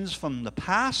 Your sins from the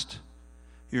past,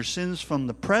 your sins from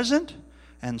the present,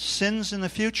 and sins in the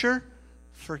future,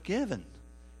 forgiven.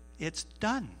 It's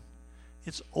done.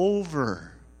 It's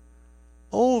over.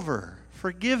 Over.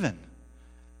 Forgiven.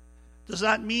 Does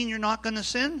that mean you're not going to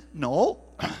sin? No.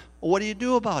 What do you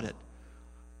do about it?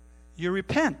 You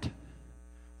repent.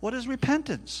 What is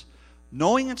repentance?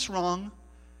 Knowing it's wrong,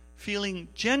 feeling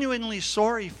genuinely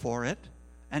sorry for it,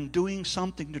 and doing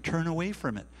something to turn away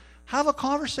from it. Have a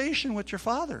conversation with your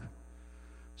Father.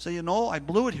 Say, I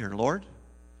blew it here, Lord.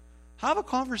 Have a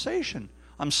conversation.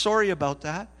 I'm sorry about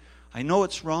that. I know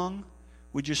it's wrong.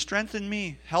 Would you strengthen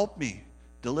me, help me,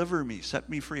 deliver me, set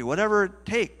me free, whatever it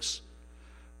takes.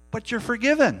 But you're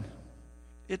forgiven.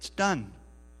 It's done.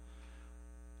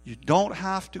 You don't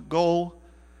have to go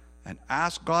and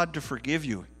ask God to forgive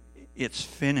you. It's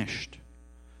finished.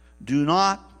 Do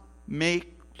not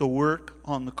make the work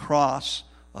on the cross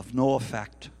of no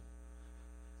effect.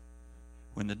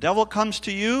 When the devil comes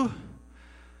to you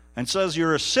and says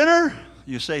you're a sinner,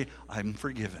 you say, I'm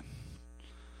forgiven.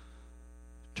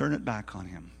 Turn it back on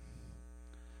him.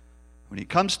 When he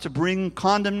comes to bring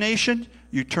condemnation,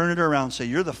 you turn it around and say,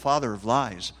 you're the father of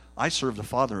lies. I serve the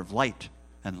Father of light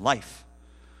and life.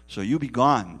 So you be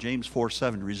gone. James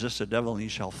 4:7, resist the devil and he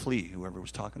shall flee. Whoever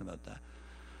was talking about that.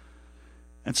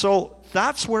 And so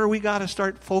that's where we got to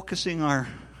start focusing our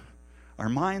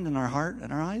mind and our heart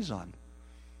and our eyes on.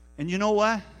 And you know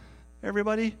what,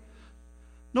 everybody?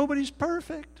 Nobody's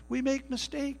perfect. We make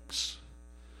mistakes.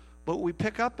 But we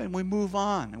pick up and we move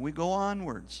on and we go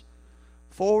onwards.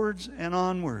 Forwards and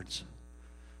onwards.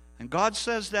 And God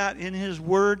says that in His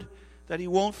Word, that He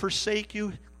won't forsake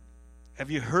you. Have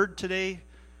you heard today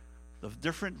the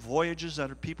different voyages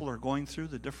that people are going through,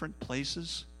 the different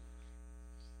places?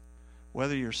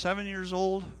 Whether you're 7 years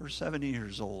old or 70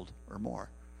 years old or more.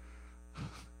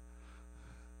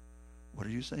 What are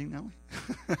you saying, Nellie?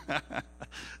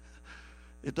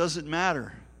 It doesn't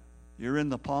matter. You're in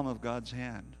the palm of God's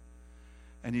hand.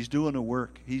 And He's doing a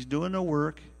work. He's doing a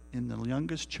work in the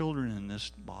youngest children in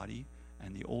this body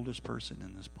and the oldest person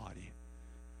in this body.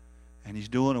 And He's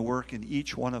doing a work in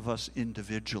each one of us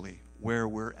individually, where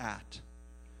we're at.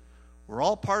 We're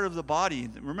all part of the body.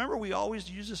 Remember, we always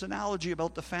use this analogy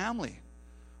about the family.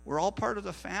 We're all part of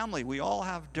the family. We all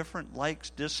have different likes,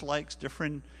 dislikes,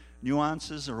 different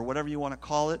nuances, or whatever you want to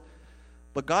call it.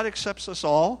 But God accepts us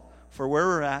all for where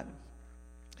we're at,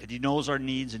 and He knows our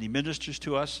needs, and He ministers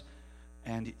to us,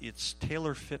 and it's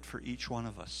tailor-fit for each one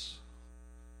of us.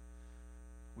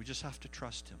 We just have to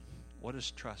trust Him. What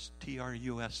is trust?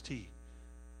 T-R-U-S-T.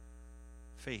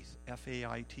 Faith,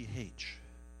 F-A-I-T-H.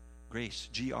 Grace,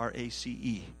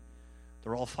 G-R-A-C-E.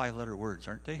 They're all 5-letter words,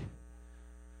 aren't they?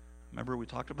 Remember we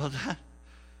talked about that?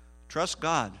 Trust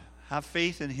God. Have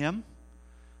faith in Him.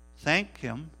 thank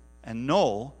Him, and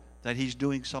know that He's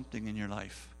doing something in your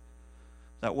life.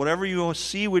 That whatever you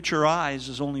see with your eyes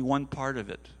is only one part of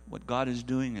it. What God is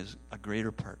doing is a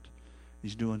greater part.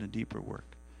 He's doing a deeper work.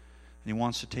 And He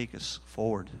wants to take us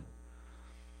forward.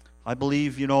 I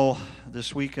believe,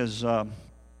 this week as I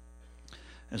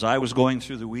was going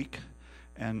through the week,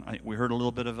 and we heard a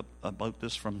little bit about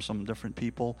this from some different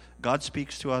people, God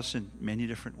speaks to us in many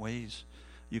different ways.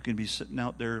 You can be sitting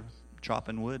out there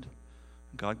chopping wood.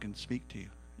 God can speak to you.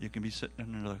 You can be sitting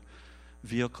in a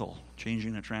vehicle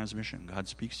changing a transmission. God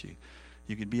speaks to you.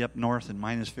 You could be up north in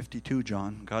minus 52,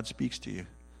 John. God speaks to you.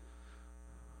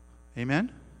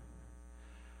 Amen?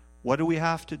 What do we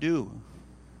have to do?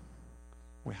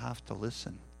 We have to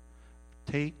listen.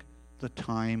 Take the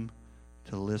time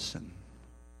to listen.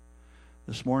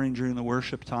 This morning during the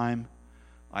worship time,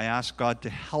 I asked God to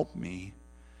help me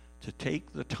to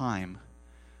take the time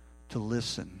to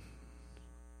listen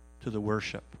to the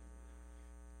worship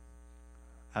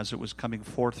as it was coming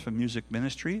forth from music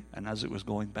ministry and as it was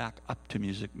going back up to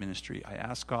music ministry. I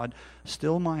asked God,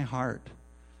 still my heart.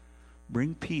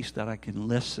 Bring peace that I can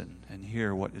listen and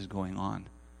hear what is going on.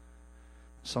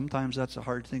 Sometimes that's a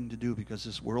hard thing to do because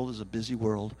this world is a busy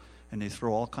world and they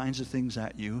throw all kinds of things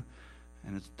at you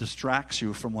and it distracts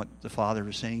you from what the Father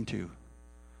is saying to you.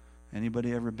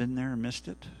 Anybody ever been there and missed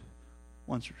it?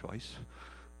 Once or twice.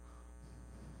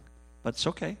 But it's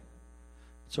okay.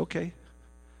 It's okay.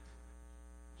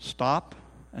 Stop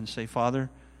and say, Father,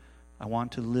 I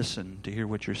want to listen to hear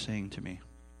what you're saying to me.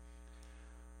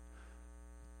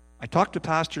 I talked to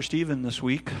Pastor Stephen this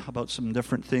week about some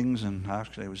different things, and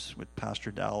actually I was with Pastor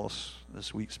Dallas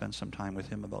this week, spent some time with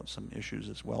him about some issues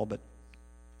as well. But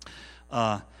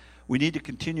we need to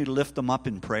continue to lift them up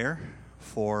in prayer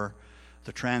for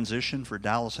the transition for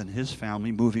Dallas and his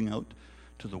family moving out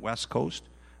to the West Coast,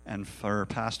 and for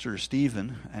Pastor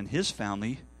Stephen and his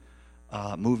family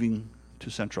moving to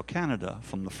Central Canada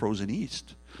from the frozen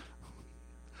East.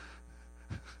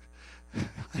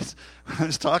 I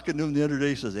was talking to him the other day.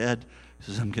 He says, Ed,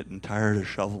 I'm getting tired of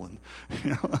shoveling.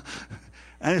 And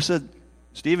I said,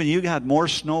 Stephen, you had more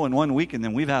snow in 1 week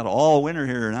than we've had all winter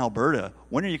here in Alberta.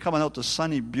 When are you coming out to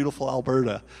sunny, beautiful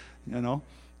Alberta? And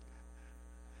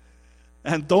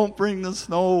don't bring the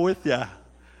snow with you.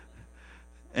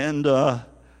 And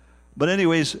but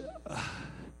anyways,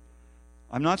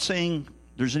 I'm not saying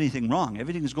there's anything wrong.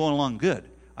 Everything's going along good.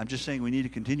 I'm just saying we need to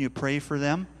continue to pray for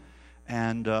them.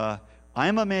 And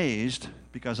I'm amazed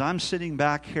because I'm sitting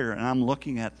back here and I'm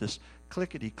looking at this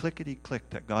clickety-click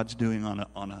that God's doing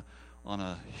on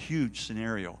a huge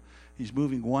scenario. He's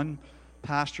moving one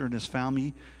pastor and his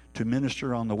family to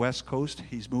minister on the West Coast.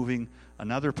 He's moving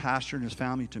another pastor and his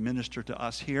family to minister to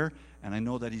us here. And I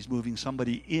know that he's moving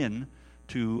somebody in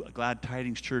to Glad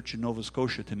Tidings Church in Nova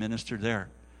Scotia to minister there.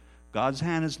 God's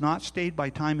hand has not stayed by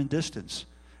time and distance,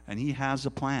 and He has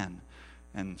a plan.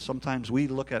 And sometimes we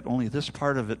look at only this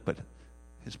part of it, but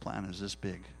His plan is this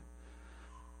big.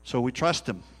 So we trust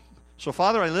Him. So,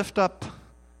 Father, I lift up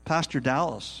Pastor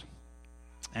Dallas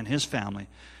and his family.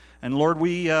 And, Lord,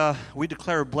 we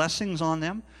declare blessings on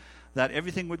them, that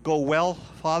everything would go well,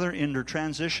 Father, in their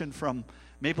transition from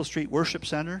Maple Street Worship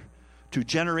Center to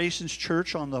Generations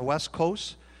Church on the West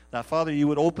Coast. That, Father, you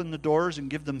would open the doors and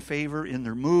give them favor in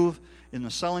their move, in the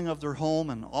selling of their home,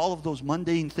 and all of those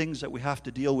mundane things that we have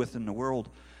to deal with in the world.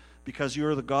 Because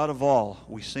you're the God of all.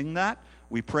 We sing that,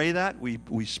 we pray that,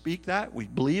 we speak that, we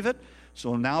believe it.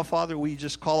 So now, Father, we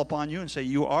just call upon you and say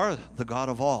you are the God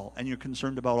of all, and you're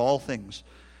concerned about all things.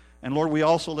 And, Lord, we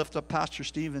also lift up Pastor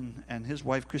Stephen and his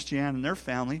wife Christiane and their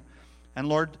family. And,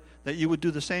 Lord, that you would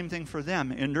do the same thing for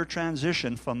them in their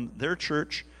transition from their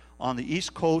church on the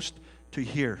East Coast to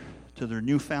here, to their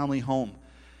new family home.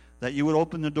 That you would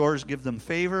open the doors, give them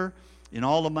favor in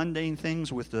all the mundane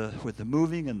things with the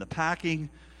moving and the packing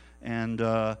and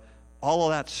all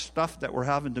of that stuff that we're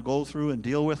having to go through and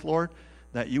deal with, Lord.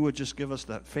 That you would just give us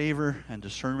that favor and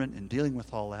discernment in dealing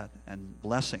with all that and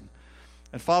blessing.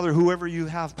 And Father, whoever you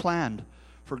have planned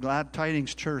for Glad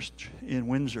Tidings Church in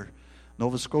Windsor,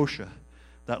 Nova Scotia,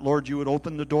 that, Lord, you would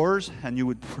open the doors and you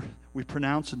would we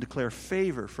pronounce and declare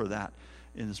favor for that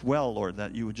as well, Lord,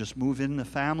 that you would just move in the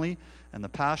family and the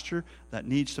pastor that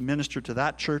needs to minister to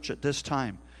that church at this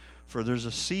time. For there's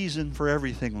a season for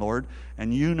everything, Lord,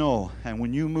 and you know, and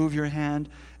when you move your hand,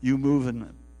 you move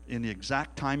in the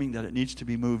exact timing that it needs to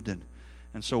be moved in.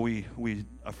 And so we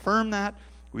affirm that.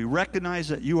 We recognize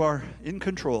that you are in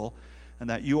control and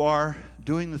that you are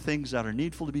doing the things that are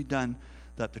needful to be done,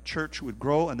 that the church would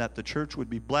grow and that the church would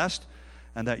be blessed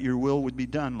and that your will would be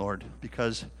done, Lord,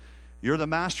 because you're the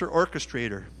master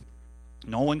orchestrator.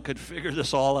 No one could figure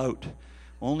this all out.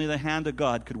 Only the hand of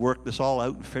God could work this all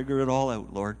out and figure it all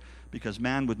out, Lord, because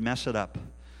man would mess it up.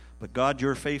 But God,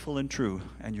 you're faithful and true,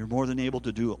 and you're more than able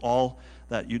to do all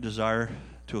that you desire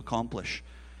to accomplish.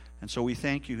 And so we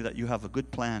thank you that you have a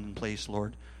good plan in place,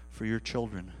 Lord, for your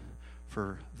children,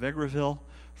 for Vegreville,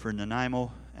 for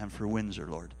Nanaimo, and for Windsor,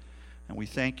 Lord. And we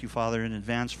thank you, Father, in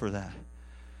advance for that.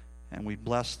 And we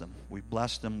bless them. We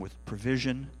bless them with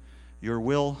provision, your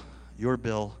will, your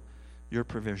bill, your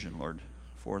provision, Lord,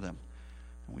 for them.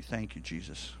 And we thank you,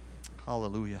 Jesus.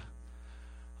 Hallelujah.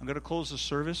 I'm going to close the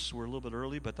service. We're a little bit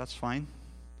early, but that's fine.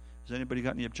 Has anybody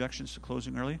got any objections to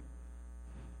closing early?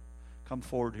 Come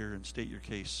forward here and state your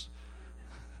case.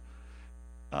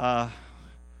 One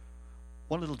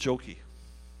little jokey.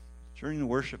 During the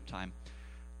worship time,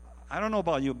 I don't know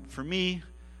about you. For me,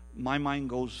 my mind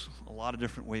goes a lot of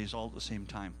different ways all at the same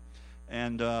time.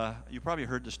 And you probably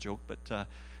heard this joke, but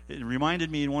it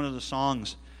reminded me in one of the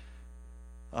songs.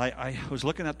 I was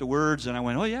looking at the words and I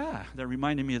went, oh yeah, that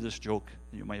reminded me of this joke.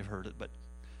 You might have heard it, but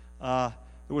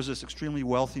there was this extremely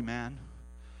wealthy man,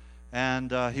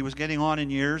 and he was getting on in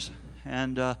years,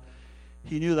 and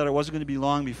he knew that it wasn't going to be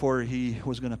long before he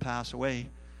was going to pass away.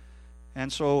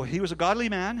 And so he was a godly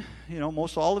man,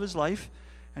 most all of his life,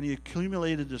 and he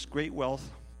accumulated this great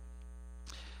wealth.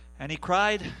 And he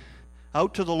cried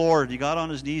out to the Lord. He got on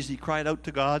his knees, he cried out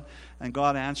to God, and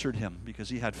God answered him because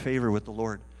he had favor with the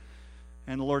Lord.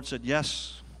 And the Lord said,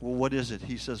 yes. Well, what is it?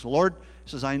 He says, Lord,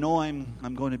 I know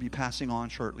I'm going to be passing on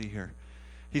shortly here.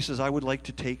 He says, I would like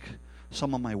to take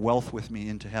some of my wealth with me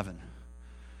into heaven.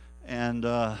 And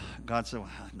God said, well,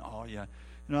 no, yeah.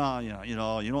 No, you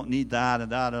don't need that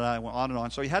and that, and I went on and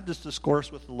on. So he had this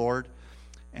discourse with the Lord,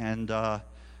 and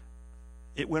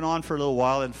it went on for a little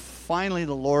while, and finally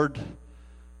the Lord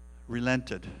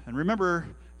relented. And remember,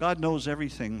 God knows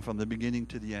everything from the beginning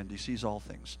to the end. He sees all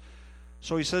things.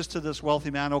 So he says to this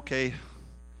wealthy man, okay,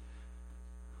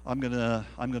 I'm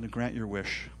gonna grant your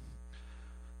wish.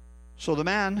 So the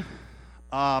man,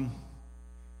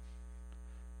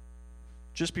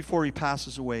 just before he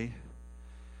passes away,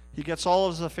 he gets all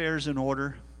of his affairs in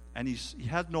order, and he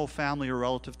had no family or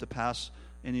relative to pass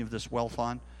any of this wealth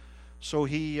on. So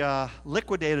he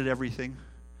liquidated everything,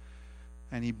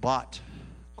 and he bought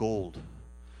gold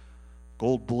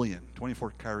bullion,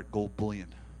 24-karat gold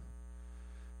bullion.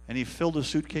 And he filled a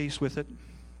suitcase with it,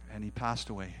 and he passed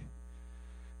away.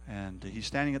 And he's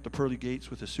standing at the pearly gates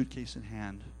with a suitcase in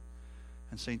hand,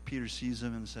 and St. Peter sees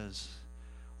him and says,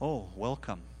 oh,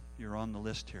 welcome, you're on the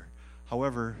list here.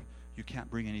 However, you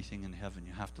can't bring anything in heaven.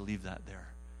 You have to leave that there.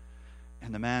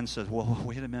 And the man says, well,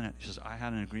 wait a minute. He says, I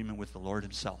had an agreement with the Lord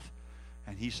himself,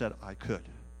 and he said I could.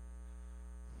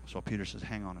 So Peter says,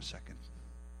 hang on a second.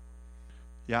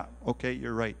 Yeah, okay,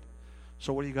 you're right.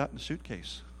 So what do you got in the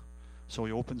suitcase? So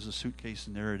he opens the suitcase,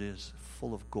 and there it is,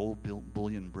 full of gold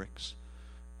bullion bricks.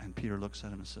 And Peter looks at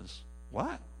him and says,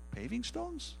 what? Paving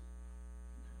stones?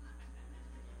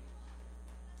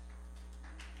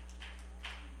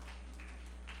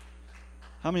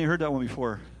 How many heard that one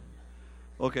before?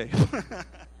 Okay.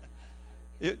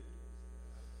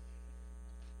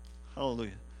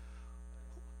 Hallelujah.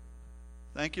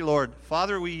 Thank you, Lord.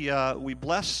 Father, we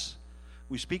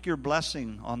speak your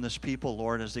blessing on this people,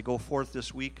 Lord, as they go forth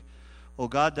this week. Oh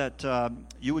God, that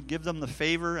you would give them the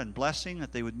favor and blessing,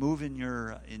 that they would move in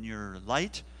your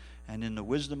light and in the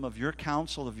wisdom of your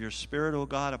counsel, of your Spirit, oh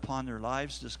God, upon their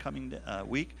lives this coming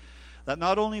week. That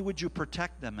not only would you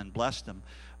protect them and bless them,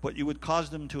 but you would cause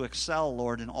them to excel,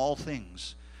 Lord, in all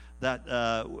things. That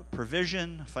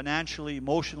provision, financially,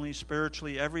 emotionally,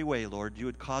 spiritually, every way, Lord, you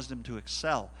would cause them to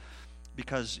excel.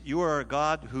 Because you are a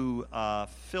God who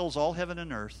fills all heaven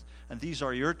and earth, and these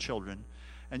are your children.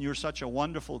 And you're such a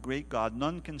wonderful, great God.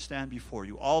 None can stand before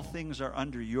you. All things are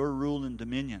under your rule and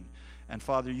dominion. And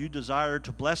Father, you desire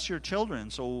to bless your children.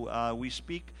 So we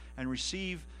speak and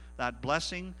receive that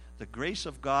blessing, the grace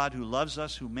of God who loves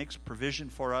us, who makes provision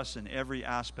for us in every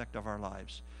aspect of our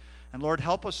lives. And Lord,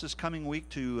 help us this coming week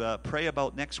to pray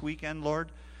about next weekend,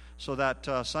 Lord, so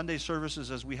that Sunday services,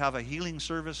 as we have a healing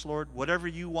service, Lord, whatever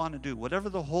you want to do, whatever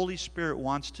the Holy Spirit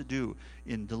wants to do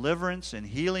in deliverance, in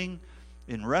healing,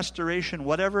 in restoration,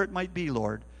 whatever it might be,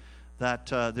 Lord, that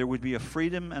there would be a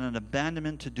freedom and an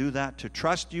abandonment to do that, to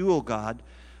trust you, O God,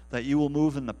 that you will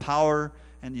move in the power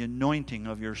and the anointing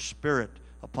of your Spirit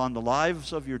upon the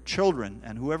lives of your children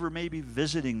and whoever may be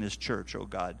visiting this church, O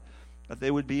God, that they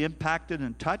would be impacted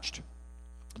and touched,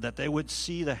 that they would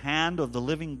see the hand of the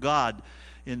living God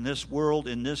in this world,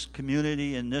 in this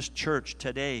community, in this church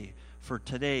today, for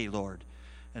today, Lord.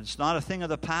 And it's not a thing of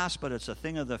the past, but it's a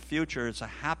thing of the future. It's a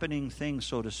happening thing,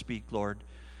 so to speak, Lord.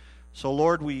 So,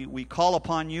 Lord, we call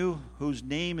upon you, whose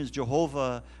name is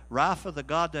Jehovah Rapha, the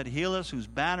God that healeth, whose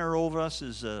banner over us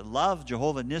is love,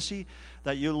 Jehovah Nissi,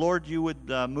 that you, Lord, you would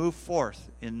move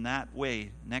forth in that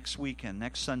way next weekend,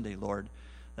 next Sunday, Lord,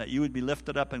 that you would be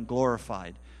lifted up and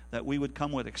glorified, that we would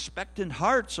come with expectant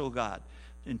hearts, O God,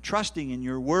 in trusting in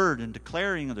your word and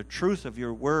declaring the truth of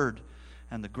your word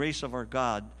and the grace of our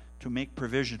God to make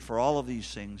provision for all of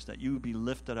these things, that you would be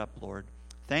lifted up, Lord.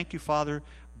 Thank you, Father.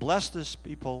 Bless this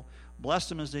people. Bless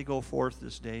them as they go forth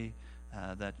this day,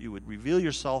 that you would reveal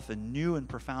yourself in new and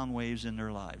profound ways in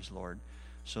their lives, Lord,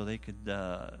 so they could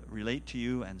relate to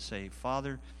you and say,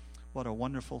 Father, what a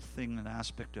wonderful thing and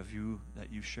aspect of you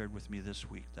that you shared with me this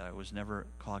week that I was never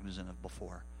cognizant of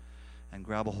before. And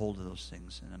grab a hold of those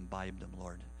things and imbibe them,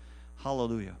 Lord.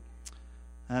 Hallelujah.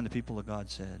 And the people of God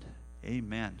said,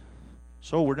 amen.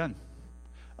 So we're done.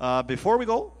 Before we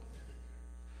go,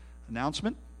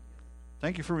 announcement.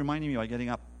 Thank you for reminding me by getting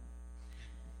up.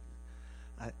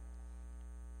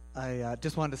 I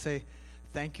just wanted to say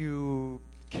thank you,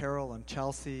 Carol and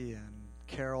Chelsea and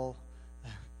Carol,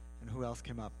 and who else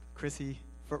came up? Chrissy,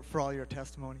 for all your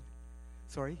testimony.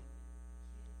 Sorry?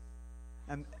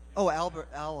 And Albert,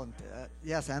 Al, and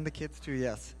yes, and the kids too,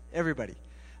 yes. Everybody.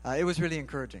 It was really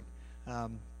encouraging.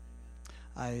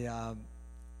 I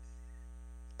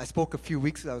spoke a few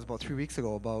weeks ago, that was about 3 weeks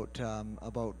ago,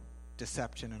 about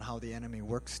deception and how the enemy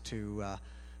works to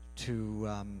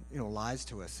lies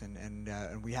to us,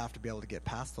 and we have to be able to get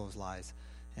past those lies.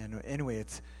 And anyway,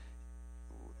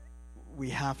 we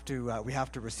have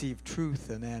to receive truth,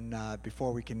 and then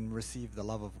before we can receive the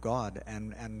love of God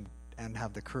and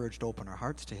have the courage to open our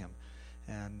hearts to Him,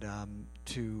 and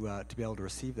to be able to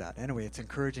receive that. Anyway, it's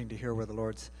encouraging to hear where the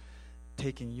Lord's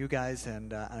taking you guys,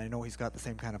 and I know He's got the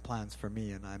same kind of plans for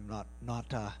me, and I'm not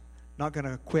going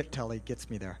to quit till He gets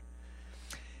me there.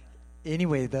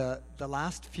 Anyway, the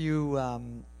last 3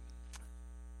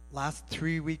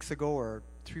 weeks ago,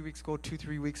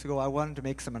 2-3 weeks ago, I wanted to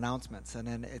make some announcements, and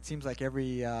then it seems like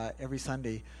every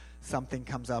Sunday something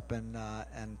comes up and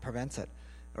prevents it,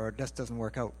 or it just doesn't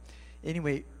work out.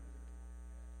 Anyway,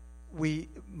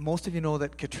 most of you know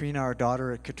that Katrina, our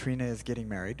daughter Katrina, is getting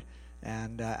married,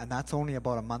 and that's only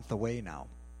about a month away now.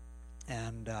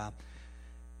 And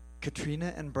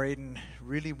Katrina and Braden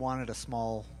really wanted a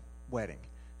small wedding,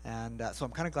 and so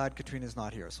I'm kind of glad Katrina's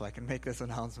not here, so I can make this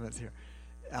announcement here.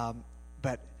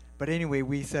 But anyway,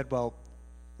 we said, well,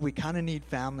 we kind of need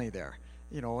family there,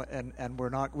 and we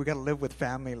got to live with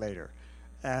family later,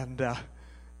 and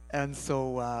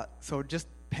so just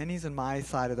Penny's and my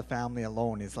side of the family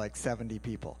alone is like 70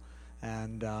 people,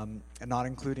 and not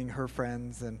including her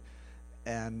friends,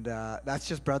 and that's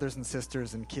just brothers and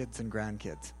sisters and kids and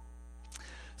grandkids.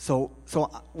 So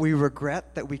we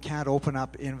regret that we can't open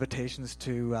up invitations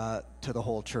to the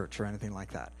whole church or anything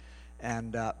like that,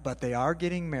 and but they are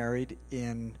getting married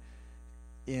in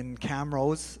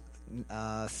Camrose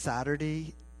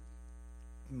Saturday.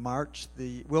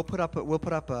 We'll put up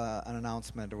an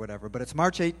announcement or whatever, but it's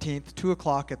March 18th,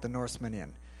 2:00 at the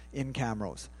Norseman in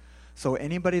Camrose. So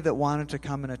anybody that wanted to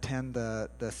come and attend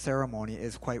the ceremony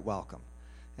is quite welcome.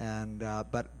 And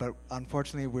but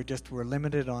unfortunately we're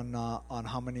limited on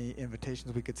how many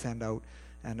invitations we could send out,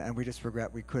 and we just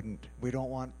regret we couldn't. We didn't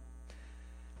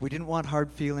want hard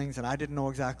feelings, and I didn't know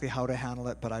exactly how to handle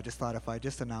it, but I just thought if I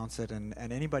just announce it, and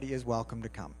anybody is welcome to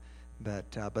come.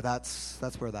 But that's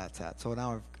where that's at. So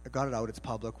now I've got it out. It's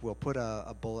public. We'll put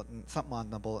a bulletin, something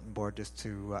on the bulletin board just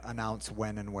to announce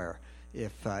when and where,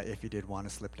 if you did want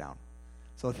to slip down.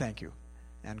 So thank you,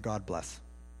 and God bless.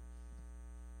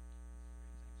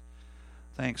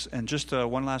 Thanks. And just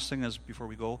one last thing before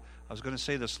we go. I was going to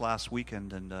say this last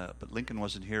weekend, but Lincoln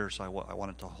wasn't here, so I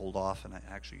wanted to hold off, and I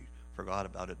actually forgot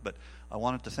about it. But I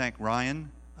wanted to thank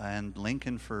Ryan and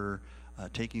Lincoln for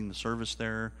taking the service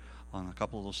there on a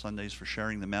couple of those Sundays, for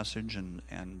sharing the message, and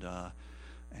I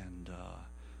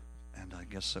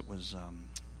guess it was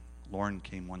Lauren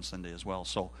came one Sunday as well.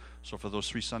 So for those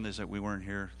 3 Sundays that we weren't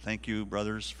here, thank you,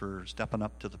 brothers, for stepping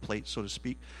up to the plate, so to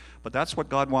speak. But that's what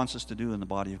God wants us to do in the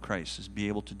body of Christ, is be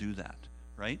able to do that,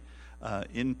 right?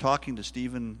 In talking to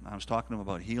Stephen, I was talking to him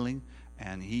about healing,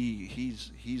 and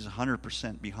he's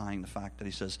 100% behind the fact that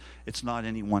he says it's not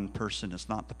any one person, it's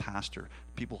not the pastor.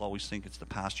 People always think it's the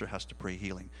pastor has to pray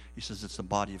healing. He says it's the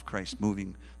body of Christ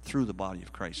moving through the body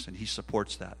of Christ, and he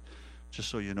supports that, just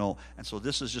so you know. And so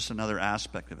this is just another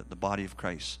aspect of it, the body of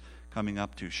Christ coming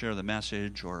up to share the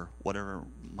message or whatever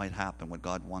might happen, what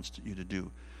God wants you to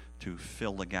do to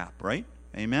fill the gap, right?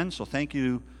 Amen? So thank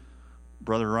you,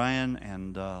 Brother Ryan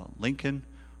and Lincoln,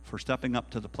 for stepping up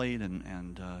to the plate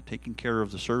and taking care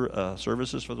of the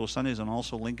services for those Sundays, and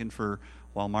also Lincoln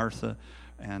while Martha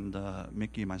And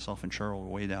Mickey, myself, and Cheryl were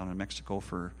way down in Mexico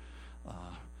for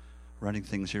running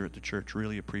things here at the church.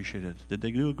 Really appreciate it. Did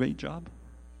they do a great job?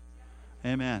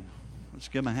 Amen. Let's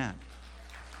give them a hand.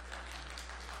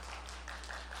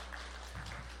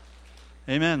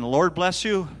 Amen. The Lord bless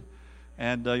you,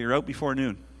 and you're out before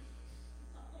noon.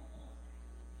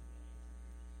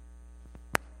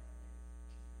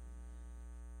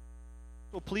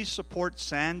 So please support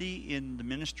Sandy in the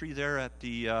ministry there at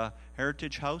the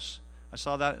Heritage House. I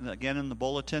saw that again in the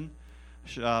bulletin.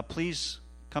 Please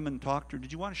come and talk to her.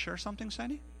 Did you want to share something,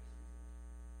 Sandy?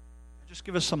 Just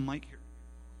give us some mic here.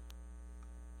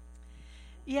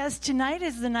 Yes, tonight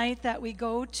is the night that we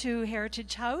go to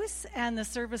Heritage House, and the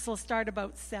service will start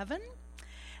about 7.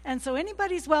 And so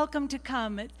anybody's welcome to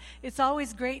come. It's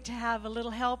always great to have a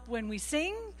little help when we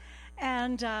sing.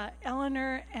 And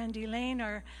Eleanor and Elaine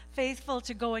are faithful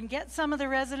to go and get some of the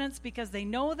residents because they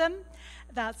know them.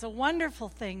 That's a wonderful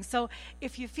thing. So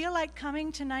if you feel like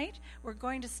coming tonight, we're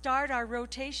going to start our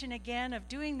rotation again of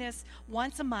doing this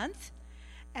once a month.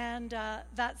 And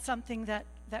that's something that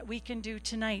we can do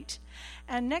tonight.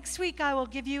 And next week I will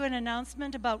give you an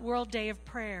announcement about World Day of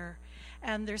Prayer.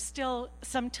 And there's still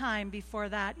some time before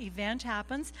that event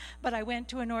happens. But I went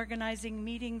to an organizing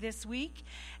meeting this week,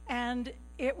 and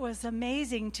it was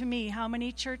amazing to me how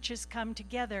many churches come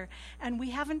together. And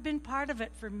we haven't been part of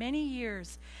it for many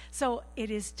years. So it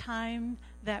is time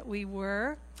that we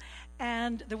were.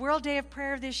 And the World Day of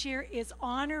Prayer this year is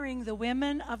honoring the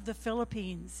women of the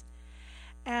Philippines.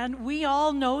 And we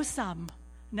all know some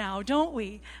now, don't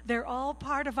we? They're all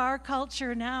part of our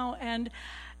culture now, and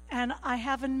I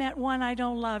haven't met one I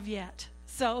don't love yet.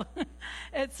 So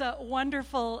it's a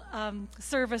wonderful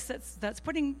service that's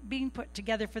being put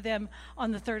together for them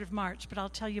on the 3rd of March, but I'll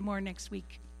tell you more next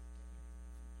week.